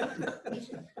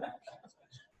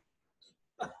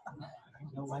 I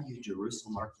know why you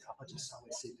Jerusalem archaeologists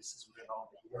always say this is where it all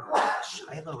began.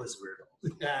 Shiloh is where it all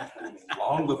began.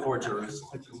 Long before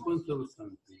Jerusalem. I just want to tell you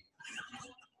something.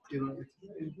 It's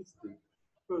very interesting.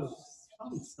 First,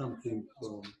 found something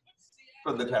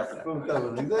from the tabernacle. From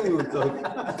tabernacle. Then you will talk.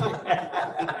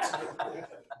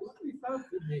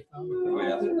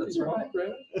 That's right.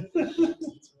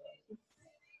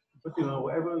 But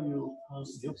wherever you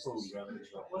post your program,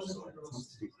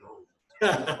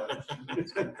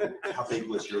 How big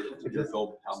was your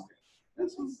gold pound?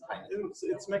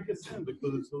 It's making sense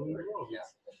because it's all in the world.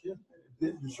 Yeah.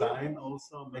 The design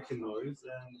also making noise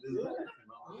and design,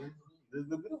 there's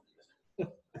the deal.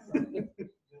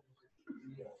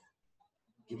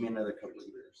 Give me another couple of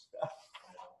years.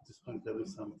 Just want to tell you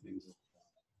something.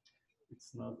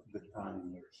 It's not the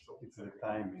time, it's the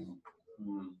timing.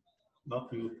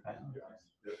 Not real time.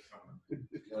 Good.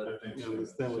 You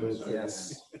understand what I'm saying?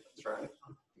 Yes, that's right.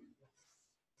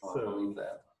 Oh, I So- believe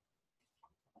that.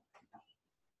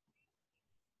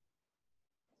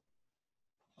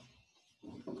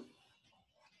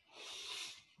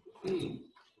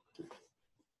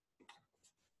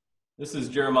 This is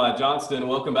Jeremiah Johnston.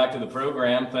 Welcome back to the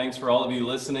program. Thanks for all of you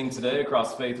listening today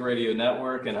across Faith Radio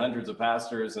Network and hundreds of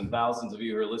pastors and thousands of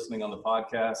you who are listening on the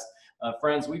podcast.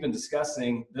 Friends, we've been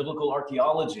discussing biblical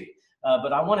archaeology,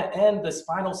 but I want to end this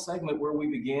final segment where we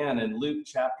began in Luke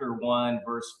chapter 1,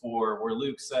 verse 4, where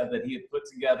Luke said that he had put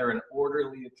together an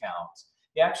orderly account.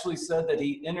 He actually said that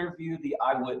he interviewed the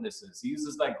eyewitnesses. He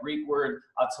uses that Greek word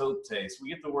autoptes. We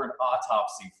get the word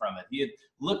autopsy from it. He had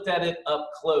looked at it up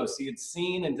close. He had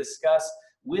seen and discussed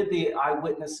with the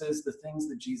eyewitnesses the things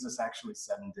that Jesus actually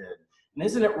said and did. And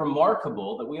isn't it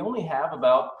remarkable that we only have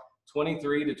about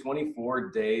 23 to 24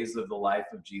 days of the life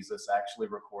of Jesus actually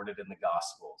recorded in the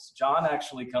Gospels? John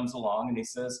actually comes along and he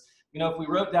says, you know, if we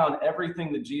wrote down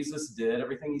everything that Jesus did,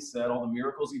 everything he said, all the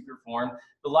miracles he performed,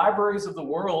 the libraries of the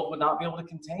world would not be able to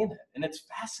contain it. And it's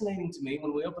fascinating to me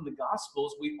when we open the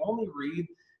Gospels, we only read,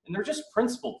 and they're just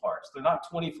principal parts. They're not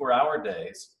 24-hour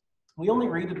days. We only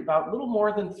read about a little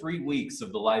more than 3 weeks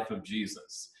of the life of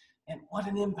Jesus. And what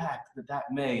an impact that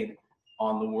made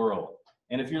on the world.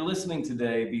 And if you're listening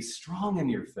today, be strong in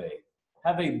your faith.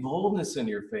 Have a boldness in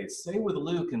your faith. Say with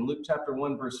Luke in Luke chapter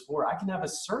 1, verse 4, I can have a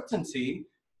certainty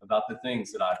about the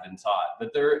things that I've been taught,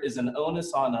 that there is an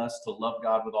onus on us to love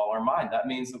God with all our mind. That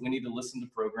means that we need to listen to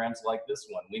programs like this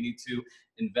one. We need to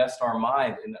invest our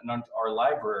mind in our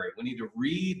library. We need to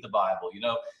read the Bible. You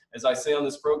know, as I say on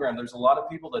this program, there's a lot of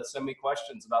people that send me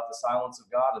questions about the silence of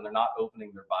God and they're not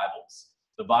opening their Bibles.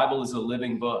 The Bible is a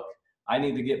living book. I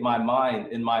need to get my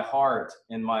mind and my heart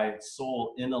and my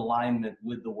soul in alignment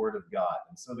with the Word of God.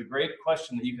 And so the great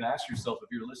question that you can ask yourself if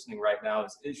you're listening right now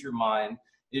is your mind,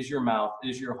 is your mouth,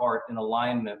 is your heart in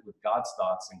alignment with God's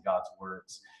thoughts and God's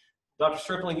words? Dr.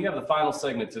 Stripling, you have the final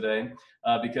segment today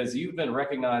because you've been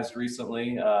recognized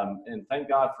recently, and thank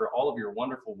God for all of your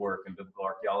wonderful work in biblical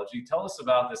archaeology. Tell us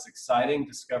about this exciting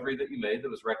discovery that you made that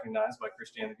was recognized by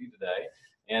Christianity Today,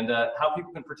 and how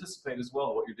people can participate as well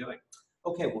in what you're doing.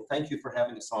 Okay, well, thank you for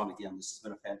having us on again. This has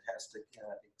been a fantastic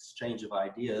exchange of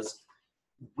ideas.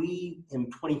 We, in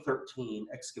 2013,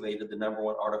 excavated the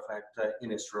 #1 artifact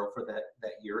in Israel for that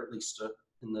year, at least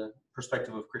in the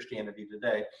perspective of Christianity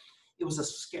Today. It was a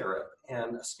scarab,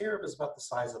 and a scarab is about the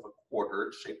size of a quarter.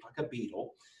 It's shaped like a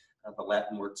beetle. The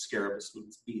Latin word scarabus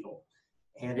means beetle.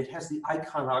 And it has the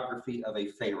iconography of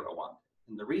a pharaoh on it.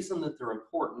 And the reason that they're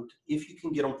important, if you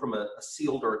can get them from a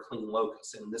sealed or a clean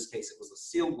locus, and in this case it was a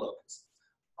sealed locus,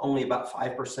 only about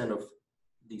 5% of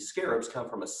the scarabs come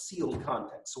from a sealed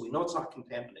context, so we know it's not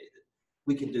contaminated.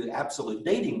 We can do absolute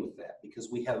dating with that because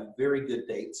we have very good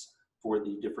dates for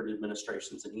the different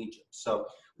administrations in Egypt. So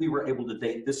we were able to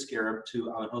date this scarab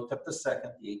to Amenhotep II,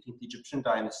 the 18th Egyptian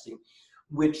dynasty,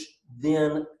 which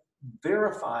then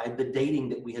verified the dating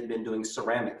that we had been doing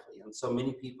ceramically. And so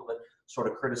many people had sort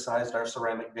of criticized our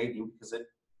ceramic dating because it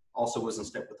also was in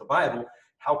step with the Bible.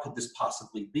 How could this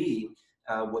possibly be?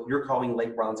 What you're calling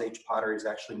late Bronze Age pottery is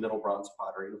actually Middle Bronze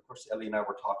pottery. And of course, Eli and I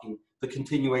were talking the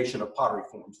continuation of pottery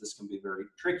forms. This can be very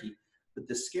tricky, but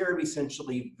the scarab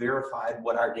essentially verified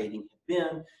what our dating had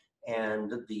been,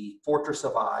 and the Fortress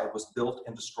of Ai was built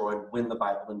and destroyed when the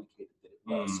Bible indicated that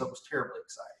it was. So it was terribly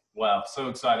exciting. Wow, so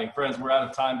exciting. Friends, we're out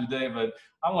of time today, but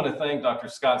I want to thank Dr.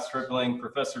 Scott Stripling,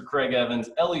 Professor Craig Evans,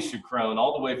 Eli Shukron,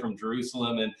 all the way from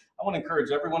Jerusalem. And I want to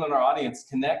encourage everyone in our audience,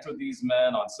 connect with these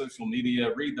men on social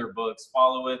media, read their books,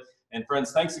 follow it. And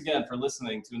friends, thanks again for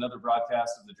listening to another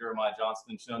broadcast of the Jeremiah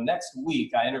Johnston Show. Next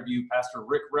week, I interview Pastor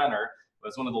Rick Renner, who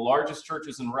has one of the largest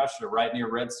churches in Russia, right near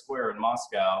Red Square in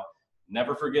Moscow.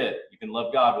 Never forget, you can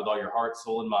love God with all your heart,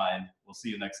 soul, and mind. We'll see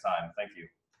you next time. Thank you.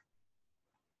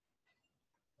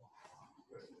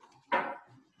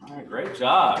 All right, great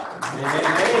job.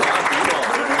 Hey,